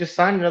 But he just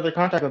signed another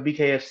contract with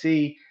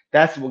BKFC.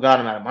 That's what got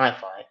him out of my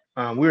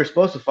fight. We were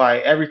supposed to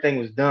fight. Everything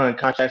was done.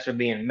 Contracts are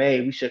being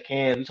made. We shook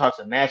hands. We talked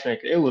to the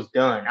matchmaker. It was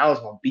done. I was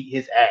going to beat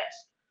his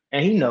ass.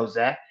 And he knows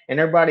that. And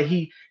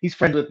everybody he's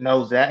friends with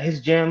knows that.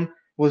 His gym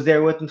was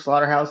there with him,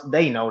 Slaughterhouse.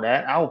 They know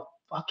that. I'll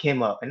fuck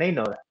him up. And they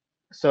know that.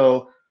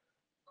 So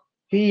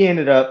he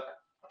ended up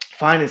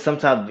finding some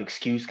type of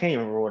excuse. Can't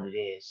even remember what it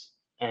is.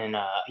 And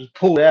he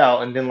pulled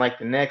out. And then like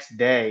the next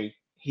day,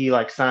 he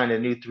like signed a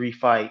new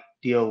 3-fight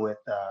deal with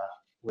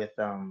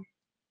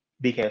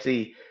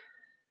BKFC.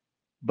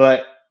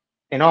 But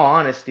in all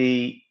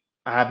honesty,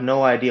 I have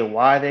no idea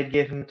why they'd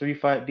give him a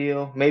 3-fight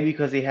deal. Maybe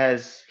because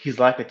he's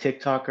like a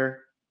TikToker.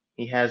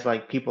 He has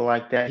like people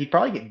like that. He'd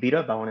probably get beat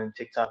up by one of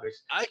the TikTokers.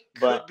 I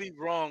could be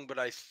wrong, but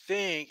I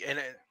think, and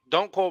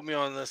don't quote me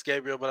on this,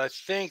 Gabriel, but I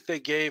think they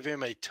gave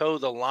him a toe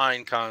the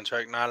line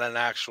contract, not an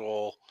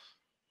actual.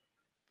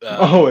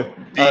 Toe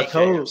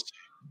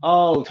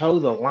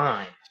the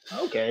line.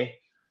 Okay.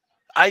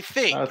 I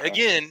think,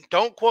 again,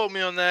 don't quote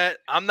me on that.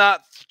 I'm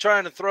not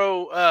trying to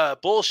throw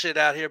bullshit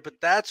out here, but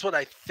that's what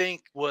I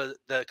think was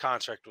the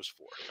contract was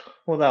for.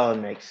 Well, that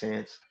would make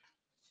sense.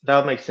 That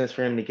would make sense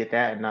for him to get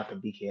that and not the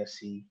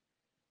BKFC.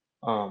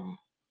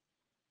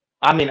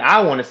 I mean,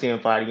 I want to see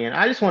him fight again.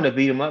 I just want to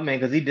beat him up, man,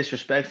 because he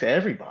disrespects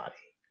everybody.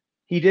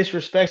 He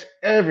disrespects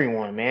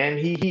everyone, man.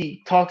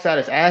 He talks out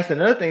his ass.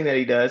 Another thing that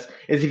he does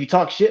is if you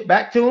talk shit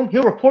back to him,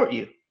 he'll report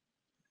you.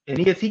 And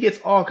he gets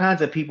all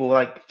kinds of people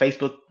like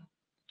Facebook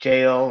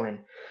jail, and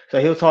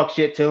so he'll talk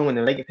shit to them, and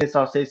then they get pissed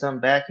off, say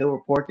something back, he'll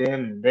report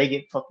them, and they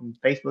get fucking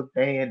Facebook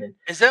banned. And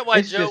is that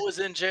why Joe was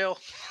in jail?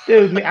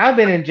 Dude, I've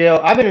been in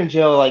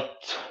jail like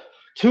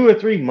 2 or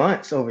 3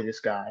 months over this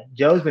guy.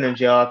 Joe's been in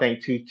jail, I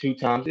think, two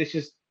times. It's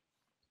just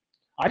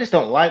I just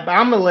don't like, but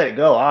I'm gonna let it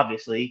go,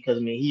 obviously, because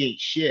I mean he ain't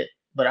shit.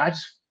 But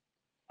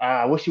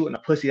I wish he wouldn't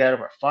have pussied out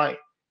of our fight.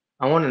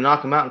 I want to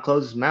knock him out and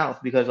close his mouth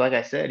because, like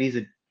I said, he's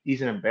an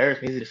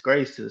embarrassment. He's a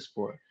disgrace to the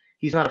sport.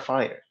 He's not a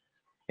fighter.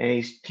 And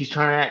he's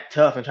trying to act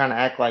tough and trying to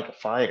act like a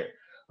fighter.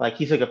 Like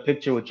he took a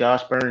picture with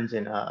Josh Burns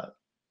and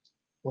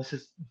what's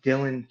his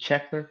Dylan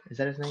Checkler? Is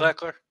that his name?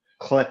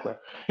 Kleckler.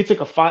 He took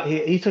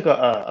he took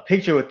a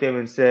picture with him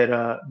and said,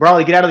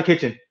 Brawley, get out of the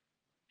kitchen.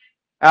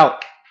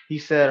 Out. He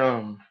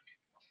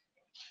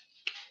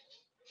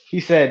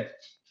said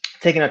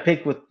taking a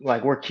pic with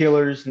like we're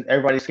killers and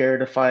everybody's scared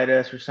to fight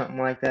us or something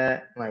like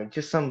that. Like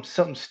just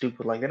something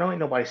stupid like that. Don't ain't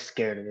nobody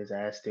scared of his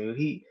ass, dude.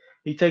 He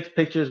takes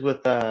pictures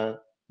with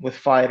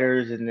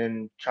fighters and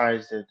then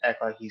tries to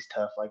act like he's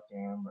tough like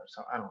them or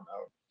something. I don't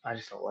know. I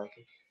just don't like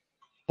it.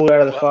 Pulled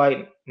out of the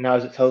fight. Now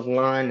he's at toe the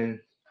line, and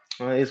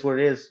it is what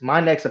it is. My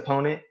next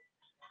opponent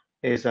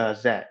is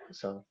Zach.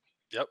 So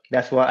yep,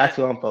 that's who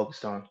I'm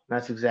focused on.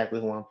 That's exactly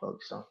who I'm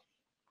focused on.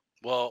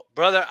 Well,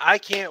 brother, I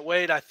can't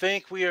wait. I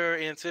think we are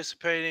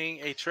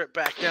anticipating a trip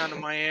back down to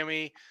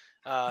Miami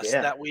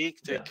that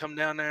week to come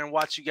down there and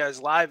watch you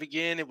guys live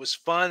again. It was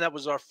fun. That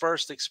was our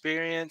first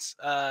experience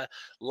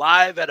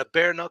live at a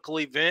bare knuckle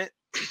event.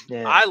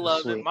 I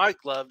loved it.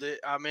 Mike loved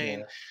it. I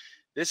mean,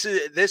 This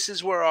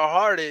is where our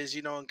heart is,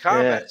 you know, in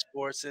combat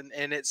sports,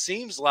 and it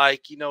seems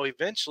like, you know,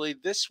 eventually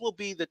this will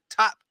be the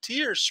top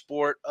tier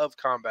sport of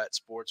combat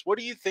sports. What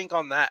do you think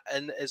on that?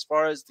 And as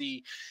far as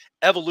the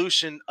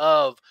evolution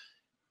of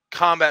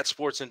combat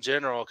sports in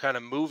general, kind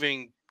of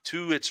moving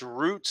to its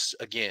roots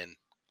again.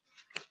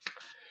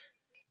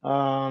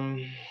 I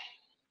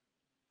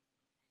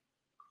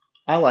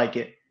like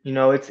it. You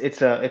know, it's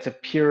a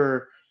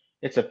pure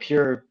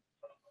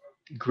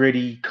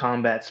gritty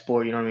combat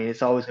sport. You know what I mean?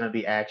 It's always going to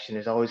be action.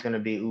 There's always going to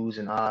be oohs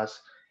and ahs.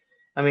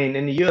 I mean,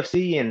 in the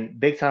UFC and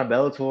big time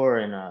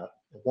Bellator and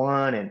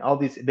One and all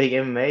these big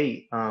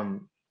MMA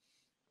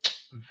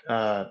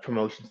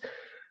promotions,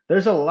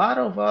 there's a lot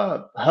of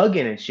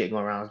hugging and shit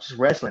going around, just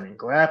wrestling and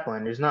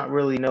grappling. There's not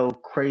really no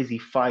crazy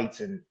fights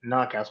and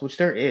knockouts, which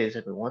there is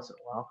every once in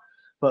a while.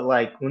 But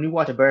like when you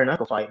watch a bare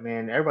knuckle fight,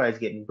 man, everybody's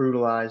getting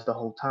brutalized the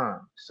whole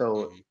time.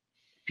 So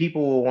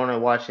people will want to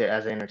watch it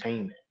as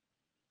entertainment.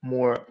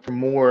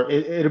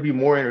 It'll be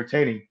more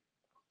entertaining.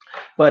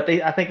 But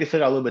I think they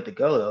still got a little bit to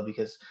go though,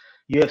 because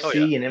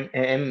UFC and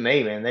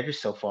MMA, man, they're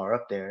just so far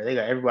up there. They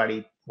got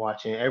everybody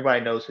watching.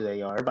 Everybody knows who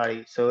they are.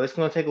 So it's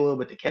going to take a little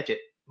bit to catch it.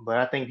 But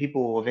I think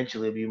people will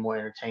eventually be more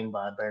entertained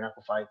by a bare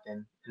knuckle fight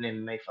than an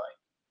MMA fight.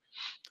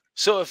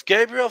 So if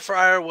Gabriel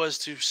Freyre was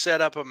to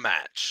set up a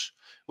match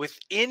with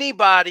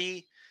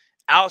anybody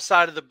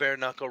outside of the bare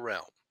knuckle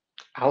realm,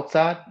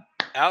 outside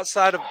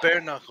of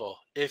bare knuckle,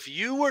 if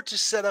you were to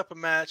set up a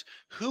match,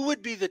 who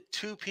would be the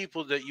two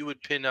people that you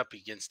would pin up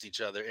against each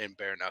other in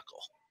bare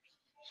knuckle?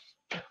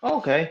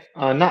 Okay,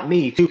 not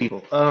me, two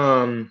people.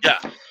 Yeah,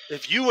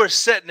 if you were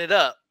setting it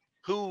up,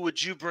 who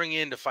would you bring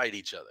in to fight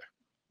each other?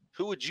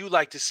 Who would you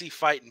like to see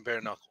fight in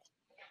bare knuckle?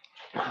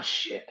 Oh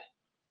shit.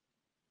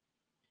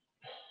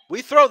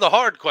 We throw the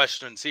hard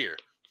questions here.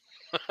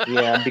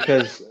 Yeah,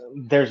 because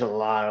there's a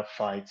lot of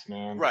fights,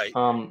 man. Right.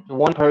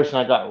 One person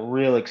I got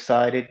real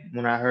excited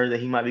when I heard that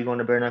he might be going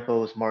to bare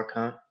knuckle was Mark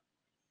Hunt.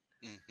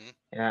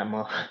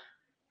 And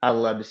I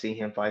love to see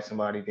him fight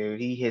somebody, dude.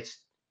 He's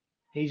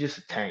just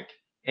a tank,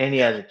 and he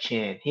has a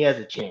chin.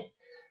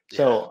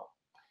 So,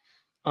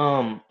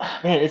 man,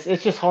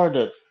 it's just hard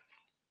to.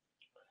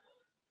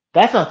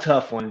 That's a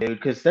tough one, dude,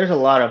 because there's a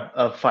lot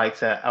of fights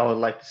that I would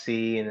like to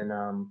see, and then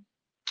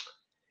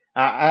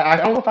I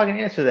don't know if I can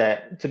answer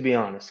that, to be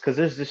honest, because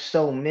there's just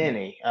so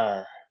many.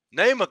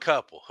 Name a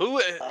couple.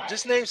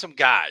 Just name some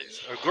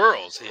guys or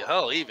girls.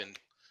 Hell, even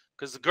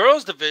because the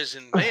girls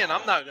division, man,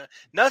 I'm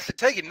not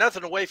taking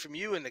nothing away from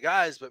you and the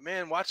guys, but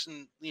man,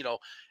 watching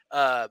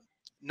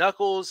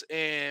Knuckles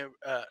and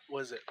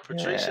was it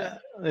Patricia?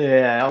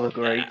 Yeah, that was a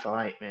great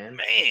fight, man.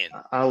 Man,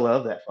 I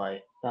love that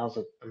fight. That was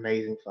an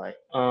amazing fight.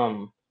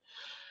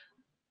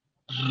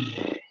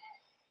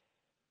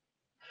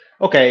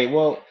 Okay,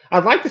 well,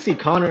 I'd like to see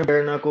Conor in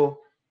bare knuckle.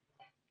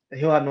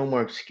 He'll have no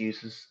more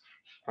excuses.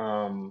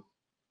 I'd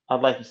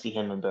like to see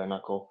him in bare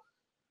knuckle.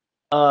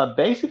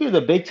 Basically,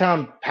 the big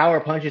time power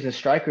punches and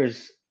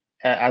strikers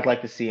I'd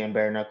like to see in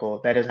bare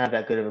knuckle. That doesn't have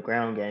that good of a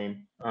ground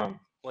game.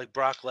 Like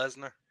Brock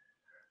Lesnar.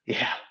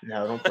 Yeah,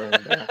 no, don't put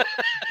him there.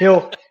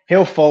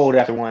 He'll fold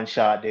after one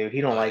shot, dude.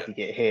 He don't like to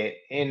get hit,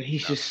 and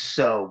he's just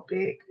so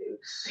big, dude.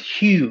 It's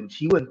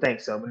huge. You wouldn't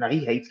think so, but no, he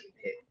hates getting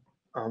hit.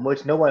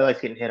 Which nobody likes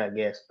getting hit, I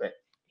guess. But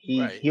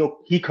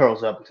he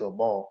curls up into a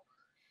ball,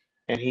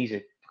 and he's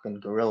a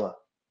fucking gorilla.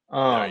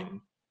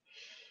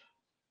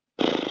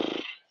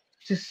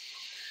 Just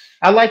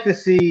I like to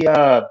see.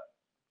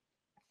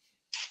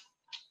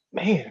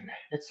 Man,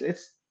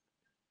 it's.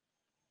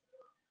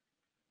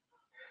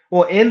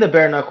 Well, in the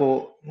bare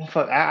knuckle,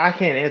 fuck, I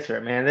can't answer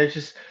it, man. There's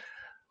just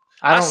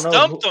I don't know.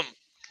 Stumped them.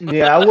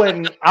 Yeah,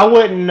 I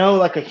wouldn't know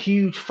like a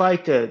huge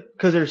fight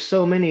because there's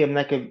so many of them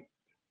that could.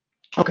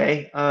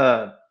 Okay,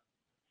 I'll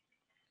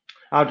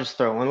just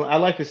throw one. I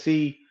like to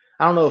see.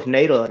 I don't know if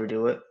Nate will ever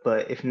do it,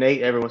 but if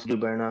Nate ever wants to do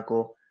bare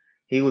knuckle,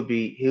 he would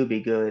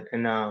be good.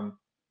 And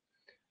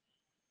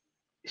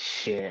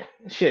shit,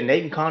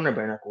 Nate and Conor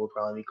bare knuckle would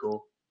probably be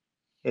cool.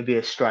 It'd be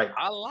a strike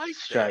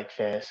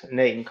fest.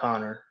 Nate and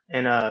Conor.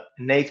 And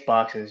Nate's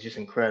boxing is just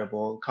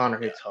incredible. Conor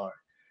hits hard.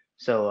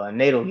 So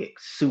Nate will get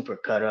super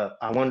cut up.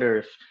 I wonder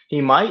if they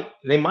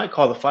might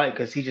call the fight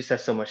because he just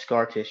has so much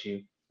scar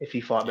tissue if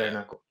he fought bare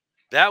knuckle.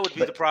 That would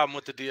be the problem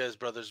with the Diaz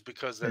brothers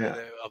because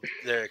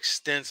their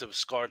extensive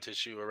scar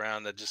tissue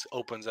around that just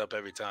opens up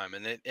every time.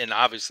 And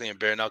obviously in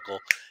bare knuckle,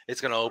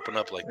 it's going to open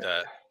up like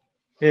that.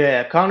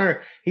 Yeah,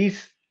 Conor, he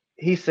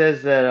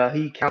says that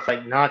he counts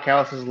like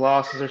knockouts as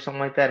losses or something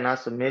like that, not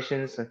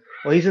submissions.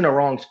 Well, he's in the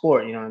wrong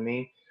sport, you know what I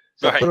mean?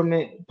 So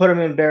put him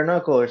in bare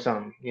knuckle or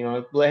something. You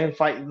know, let him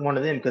fight one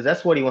of them because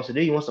that's what he wants to do.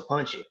 He wants to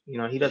punch you. You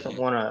know, he doesn't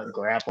want to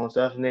grapple and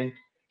stuff. And then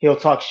he'll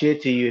talk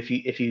shit to you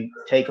if you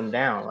take him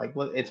down. Like,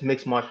 well, it's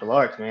mixed martial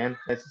arts, man.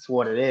 That's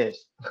what it is.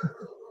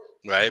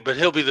 Right, but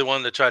he'll be the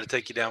one to try to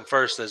take you down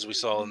first, as we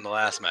saw in the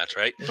last match,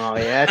 right? Oh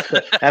yeah,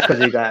 that's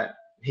because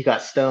he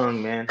got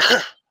stung, man.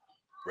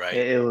 Right.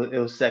 It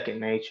was second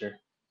nature.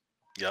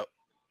 Yep.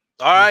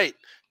 All right.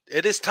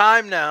 It is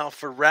time now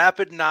for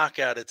Rapid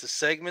Knockout. It's a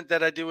segment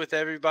that I do with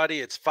everybody.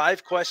 It's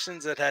 5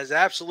 questions that has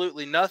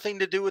absolutely nothing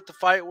to do with the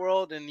fight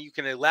world, and you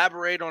can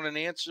elaborate on an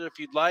answer if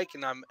you'd like,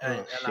 and I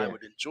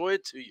would enjoy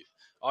it to you.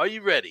 Are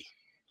you ready?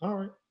 All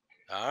right.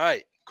 All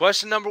right.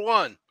 Question number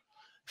 1.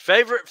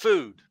 Favorite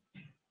food?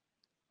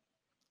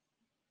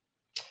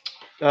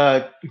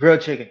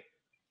 Grilled chicken.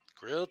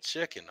 Grilled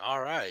chicken.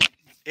 All right.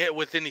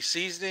 With any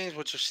seasonings?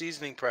 What's your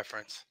seasoning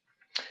preference?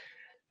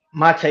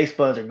 My taste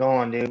buds are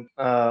gone, dude.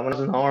 When I was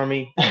in the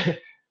Army,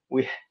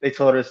 they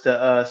told us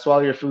to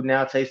swallow your food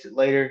now, taste it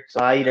later. So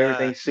I eat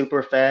everything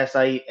super fast.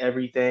 I eat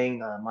everything.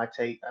 My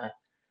taste.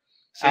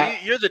 So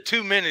you're the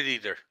 2-minute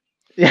eater.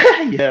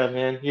 Yeah,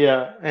 man.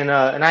 Yeah, and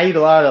I eat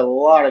a lot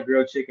of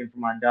grilled chicken for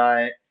my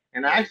diet,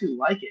 and I actually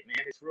like it,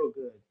 man. It's real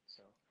good.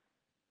 So,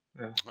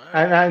 yeah.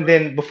 And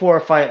then before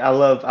a fight, I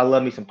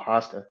love me some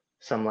pasta,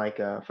 some like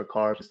for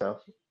carbs and stuff,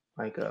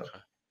 like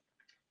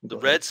the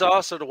red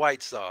sauce or the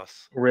white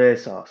sauce? Red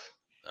sauce.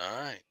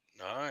 All right,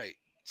 all right.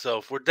 So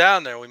if we're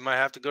down there, we might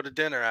have to go to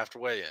dinner after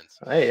weigh-ins.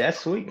 Hey, that's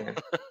sweet, man.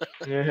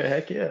 Yeah,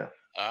 heck yeah.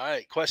 All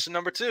right. Question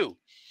number 2.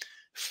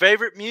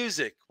 Favorite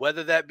music,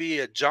 whether that be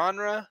a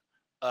genre,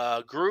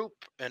 a group,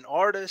 an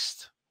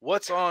artist.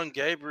 What's on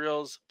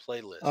Gabriel's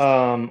playlist?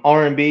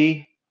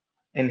 R&B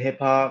and hip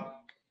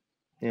hop.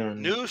 You know,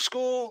 new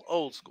school,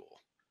 old school.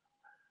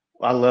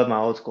 I love my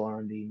old school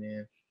R&B,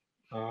 man.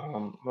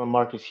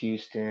 Marcus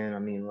Houston. I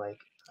mean, like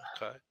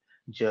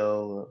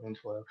Joe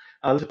 112.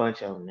 There's a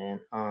bunch of them, man.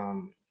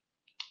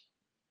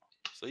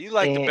 So you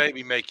like the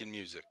baby making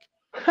music?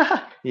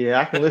 Yeah,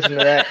 I can listen to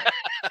that,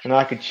 and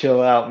I could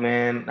chill out,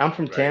 man. I'm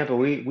from Tampa.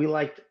 We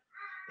liked.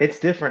 It's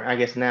different, I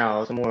guess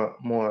now. It's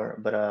more.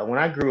 But when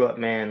I grew up,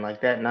 man, like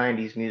that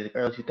 '90s music,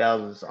 early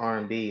 2000s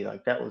R&B,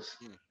 like that was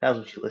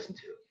what you listened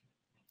to.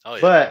 Oh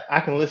yeah. But I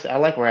can listen. I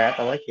like rap.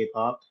 I like hip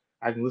hop.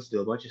 I can listen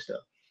to a bunch of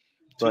stuff.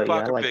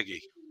 Tupac or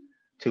Biggie?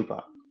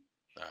 Tupac.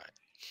 All right.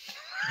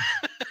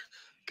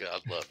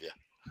 God love you.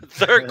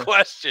 Third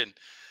question.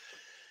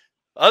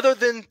 Other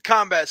than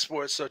combat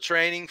sports, so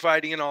training,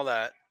 fighting, and all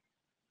that,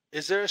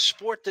 is there a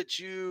sport that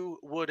you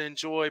would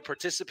enjoy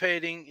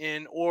participating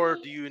in, or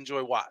do you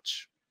enjoy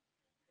watch?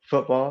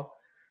 Football.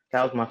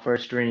 That was my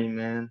first dream,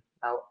 man.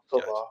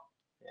 Football.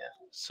 Gotcha.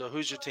 Yeah. So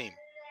who's your team?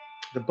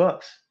 The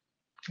Bucks.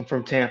 I'm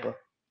from Tampa.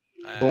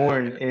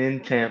 Born in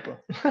Tampa.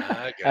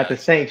 At the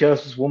St.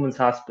 Joseph's Women's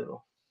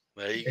Hospital.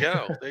 There you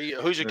go.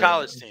 Who's your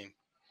college team?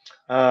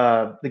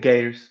 The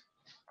Gators.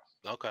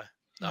 Okay.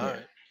 All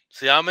right.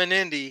 See, I'm in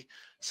Indy,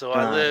 so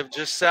I live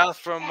just south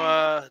from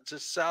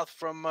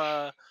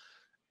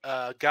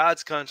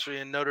God's country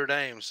in Notre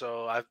Dame.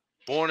 So I've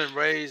born and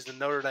raised a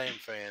Notre Dame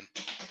fan.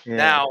 Yeah.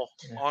 Now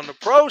on the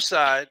pro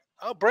side,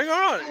 oh, bring her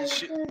on.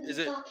 Is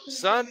it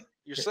son?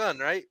 Your son,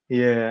 right?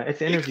 Yeah,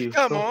 it's an interview.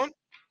 Come on.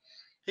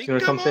 You want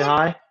to come say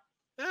hi?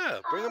 Yeah,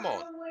 bring him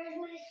on.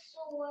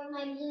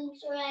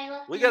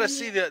 We gotta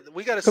see the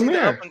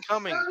up and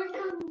coming.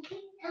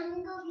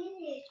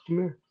 Come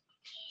here.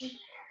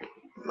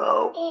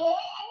 Hello.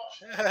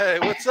 Hey,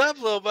 what's up,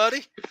 little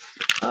buddy?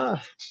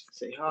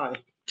 Say hi.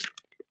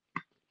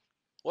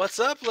 What's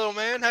up, little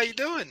man? How you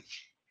doing?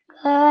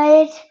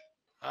 Good.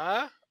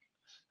 Huh?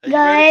 Are you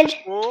ready for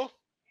school?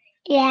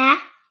 Yeah.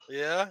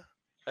 Yeah.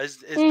 Is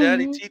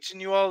Daddy teaching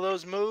you all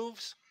those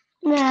moves?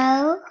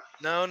 No.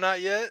 No,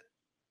 not yet?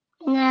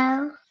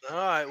 No. All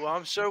right. Well,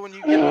 I'm sure when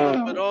you get a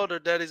little bit older,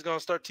 Daddy's going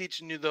to start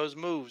teaching you those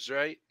moves,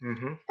 right?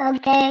 Mm-hmm.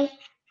 Okay.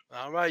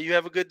 All right. You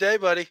have a good day,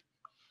 buddy.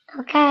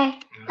 Okay.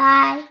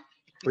 Bye.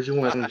 What you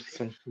want?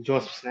 Some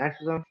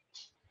snacks or something?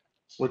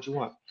 What you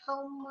want?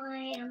 Oh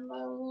my,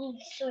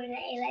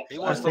 he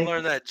wants to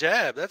learn that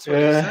jab. That's what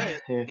he's saying.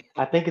 Yeah.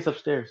 I think it's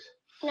upstairs.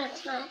 No,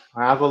 it's not.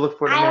 All right, I'll go look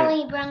for it. I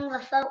only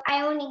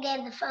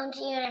gave the phone to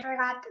you and I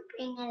forgot to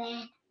bring it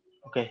in.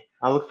 Okay.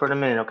 I'll look for it in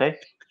a minute, okay?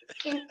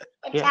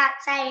 It's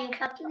outside and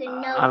come to the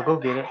nose. I'll go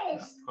get it.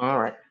 All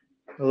right.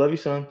 I love you,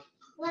 son.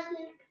 Love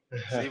you.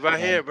 See right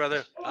here,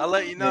 brother. I'll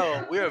let you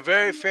know. We are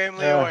very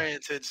family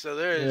oriented, so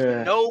there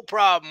is no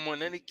problem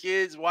when any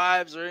kids,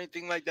 wives, or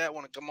anything like that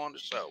want to come on the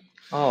show.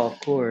 Oh, of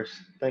course.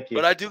 Thank you.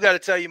 But I do got to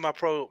tell you, my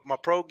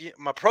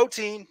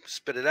protein,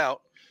 spit it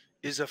out,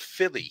 is a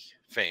Philly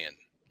fan.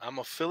 I'm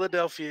a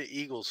Philadelphia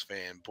Eagles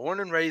fan, born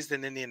and raised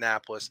in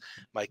Indianapolis.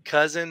 My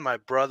cousin, my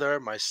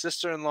brother, my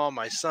sister-in-law,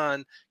 my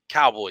son,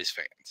 Cowboys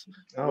fans.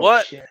 Oh,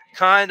 what shit.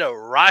 kind of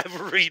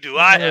rivalry do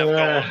I have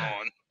going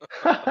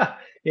on?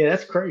 Yeah,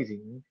 that's crazy,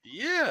 man.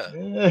 Yeah.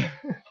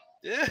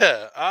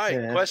 Yeah. All right.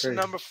 Yeah, question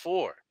number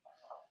 4.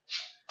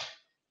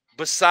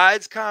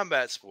 Besides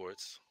combat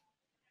sports,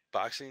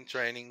 boxing,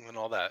 training, and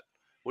all that,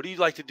 what do you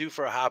like to do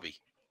for a hobby?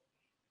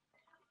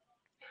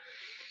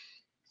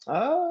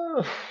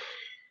 I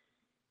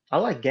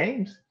like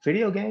games,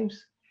 video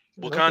games.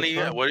 What kind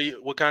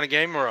of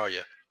gamer are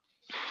you?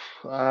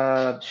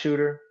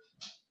 Shooter.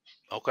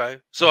 Okay.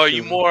 So are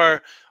you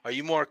more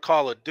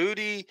Call of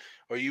Duty?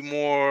 Are you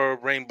more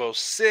Rainbow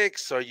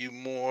Six? Are you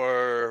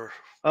more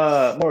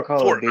more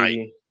Call Fortnite? of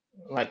Duty?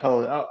 Like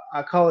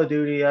Call of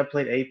Duty. I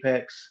played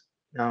Apex,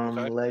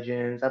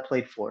 Legends. I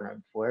played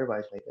Fortnite before.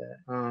 Everybody's played that.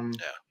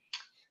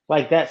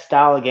 like that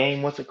style of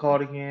game. What's it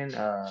called again?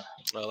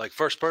 Like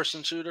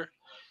first-person shooter.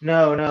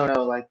 No, no,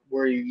 no. Like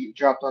where you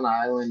dropped on an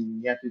island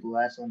and you have to be the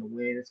last one to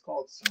win. It's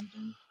called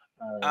something.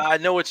 I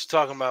know what you're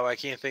talking about. But I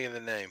can't think of the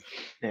name.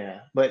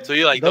 Yeah, but So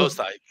you like those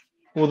those type?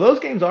 well, those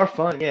games are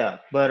fun. Yeah,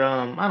 but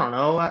I don't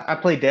know. I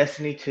play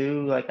Destiny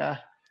too. Like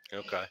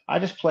Okay. I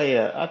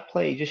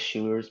play just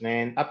shooters,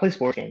 man. I play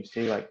sports games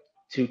too, like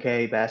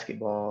 2K,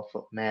 basketball,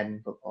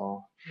 Madden,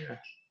 football.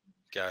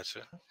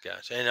 Gotcha.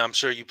 And I'm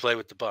sure you play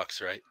with the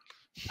Bucks, right?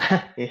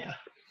 Yeah,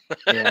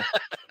 yeah.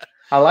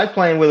 I like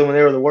playing with them when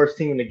they were the worst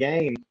team in the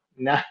game.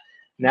 Now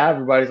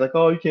everybody's like,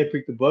 "Oh, you can't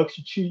pick the Bucks,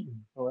 you're cheating."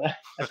 Well,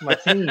 that's my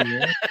team,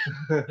 man.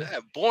 Yeah,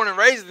 born and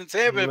raised in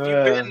Tampa. If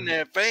you've been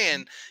a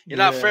fan, you're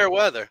not Yeah. fair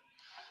weather.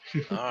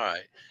 All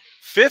right.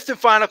 Fifth and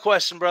final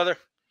question, brother.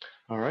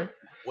 All right.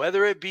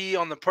 Whether it be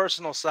on the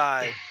personal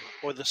side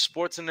or the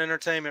sports and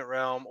entertainment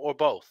realm or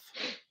both,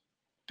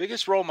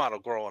 biggest role model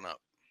growing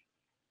up?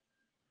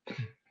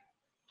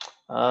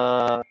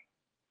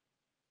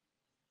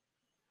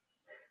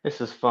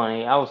 This is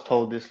funny. I was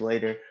told this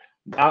later.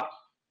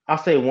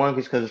 I'll say one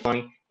just because it's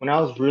funny. When I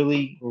was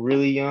really,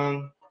 really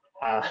young,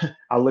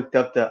 I looked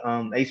up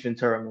the Ace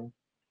Ventura, man.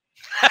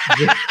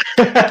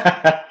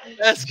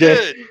 That's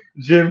good.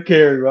 Jim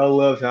Carrey, bro. I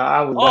love him.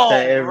 I would watch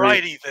that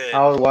Alrighty then.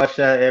 I would watch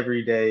that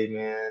every day,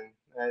 man.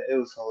 It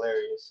was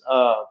hilarious.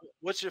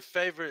 What's your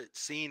favorite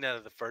scene out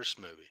of the first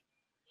movie?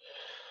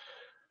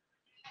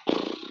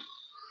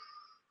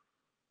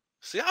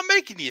 See, I'm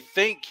making you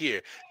think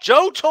here.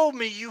 Joe told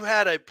me you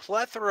had a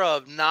plethora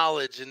of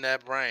knowledge in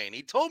that brain.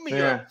 He told me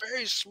you're a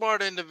very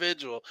smart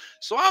individual.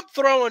 So I'm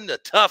throwing the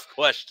tough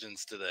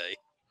questions today.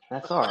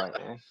 That's all right,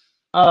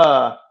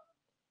 man.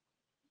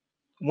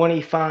 When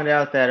he found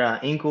out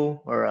that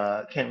Inkle,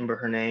 or can't remember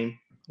her name,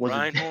 was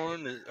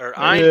Einhorn or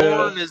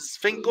Einhorn is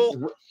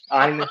Finkel.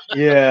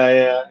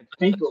 Yeah.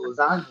 Finkel was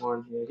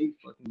Einhorn. Yeah, he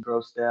fucking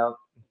grossed out.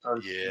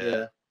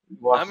 Yeah.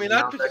 I mean,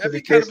 I'd be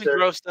kind of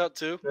grossed out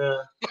too. Yeah,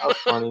 that was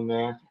funny,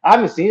 man. I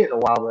haven't seen it in a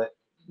while, but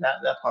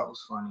that part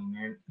was funny,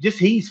 man. Just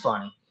he's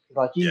funny.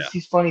 Like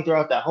he's funny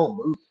throughout that whole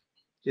movie.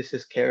 Just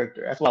his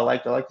character. That's what I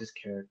liked. I liked his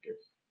character.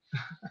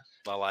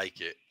 I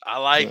like it.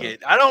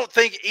 I don't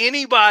think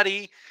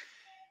anybody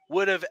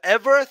would have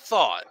ever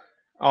thought.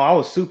 Oh, I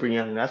was super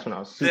young. That's when I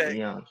was super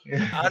young.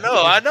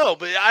 I know,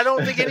 but I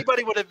don't think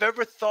anybody would have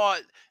ever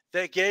thought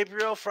that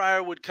Gabriel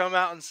Freyre would come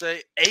out and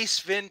say Ace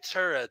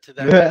Ventura to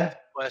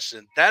that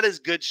question. That is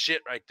good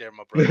shit right there,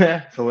 my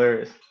brother. It's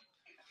hilarious.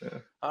 Yeah.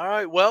 All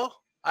right. Well,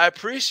 I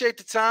appreciate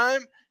the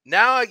time.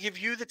 Now I give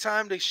you the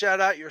time to shout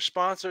out your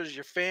sponsors,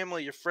 your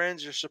family, your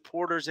friends, your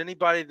supporters,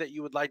 anybody that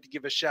you would like to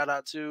give a shout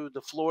out to.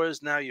 The floor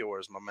is now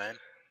yours, my man.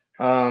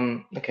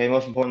 Okay,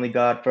 most importantly,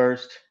 God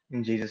first,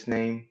 in Jesus'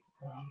 name.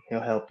 He'll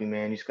help you,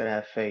 man. You just gotta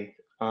have faith.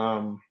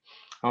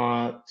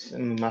 My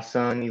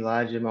son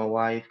Elijah, my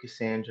wife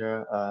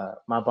Cassandra,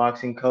 my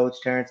boxing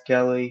coach Terrence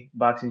Kelly,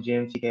 boxing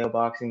gym TKO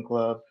Boxing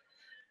Club.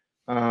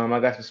 I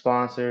got some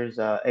sponsors,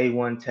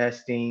 A1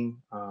 Testing.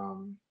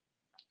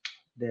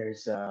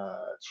 There's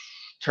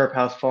Turp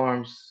House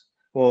Farms.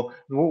 Well,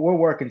 we're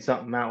working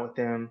something out with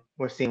them.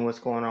 We're seeing what's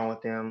going on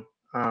with them.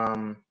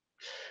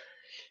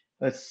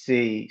 Let's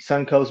see,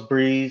 Suncoast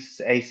Breeze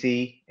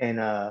AC and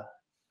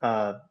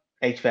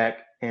HVAC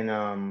in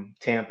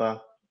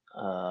Tampa.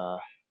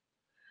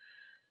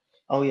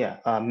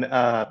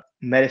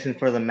 Medicine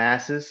for the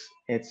Masses.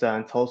 It's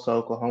in Tulsa,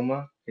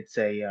 Oklahoma. It's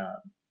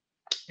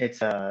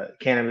a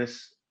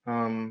cannabis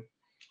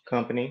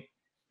company.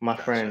 My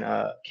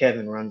friend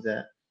Kevin runs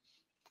that.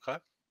 Okay.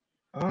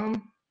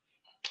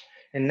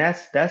 And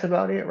that's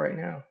about it right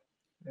now.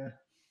 Yeah.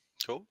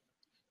 Cool.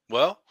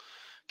 Well,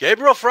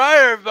 Gabriel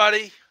Freyre,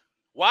 everybody,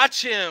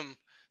 watch him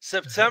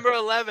September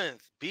 11th,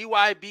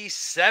 BYB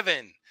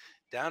 7.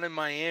 Down in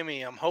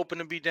Miami. I'm hoping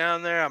to be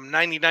down there. I'm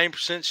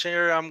 99%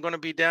 sure I'm going to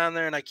be down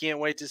there, and I can't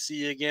wait to see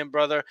you again,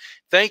 brother.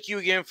 Thank you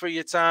again for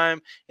your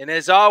time. And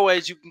as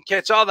always, you can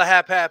catch all the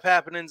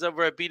happenings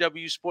over at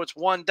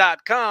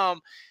BWSPORTS1.com.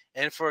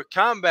 And for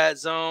Combat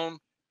Zone,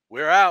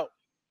 we're out.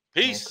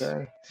 Peace.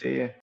 Okay. See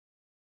ya.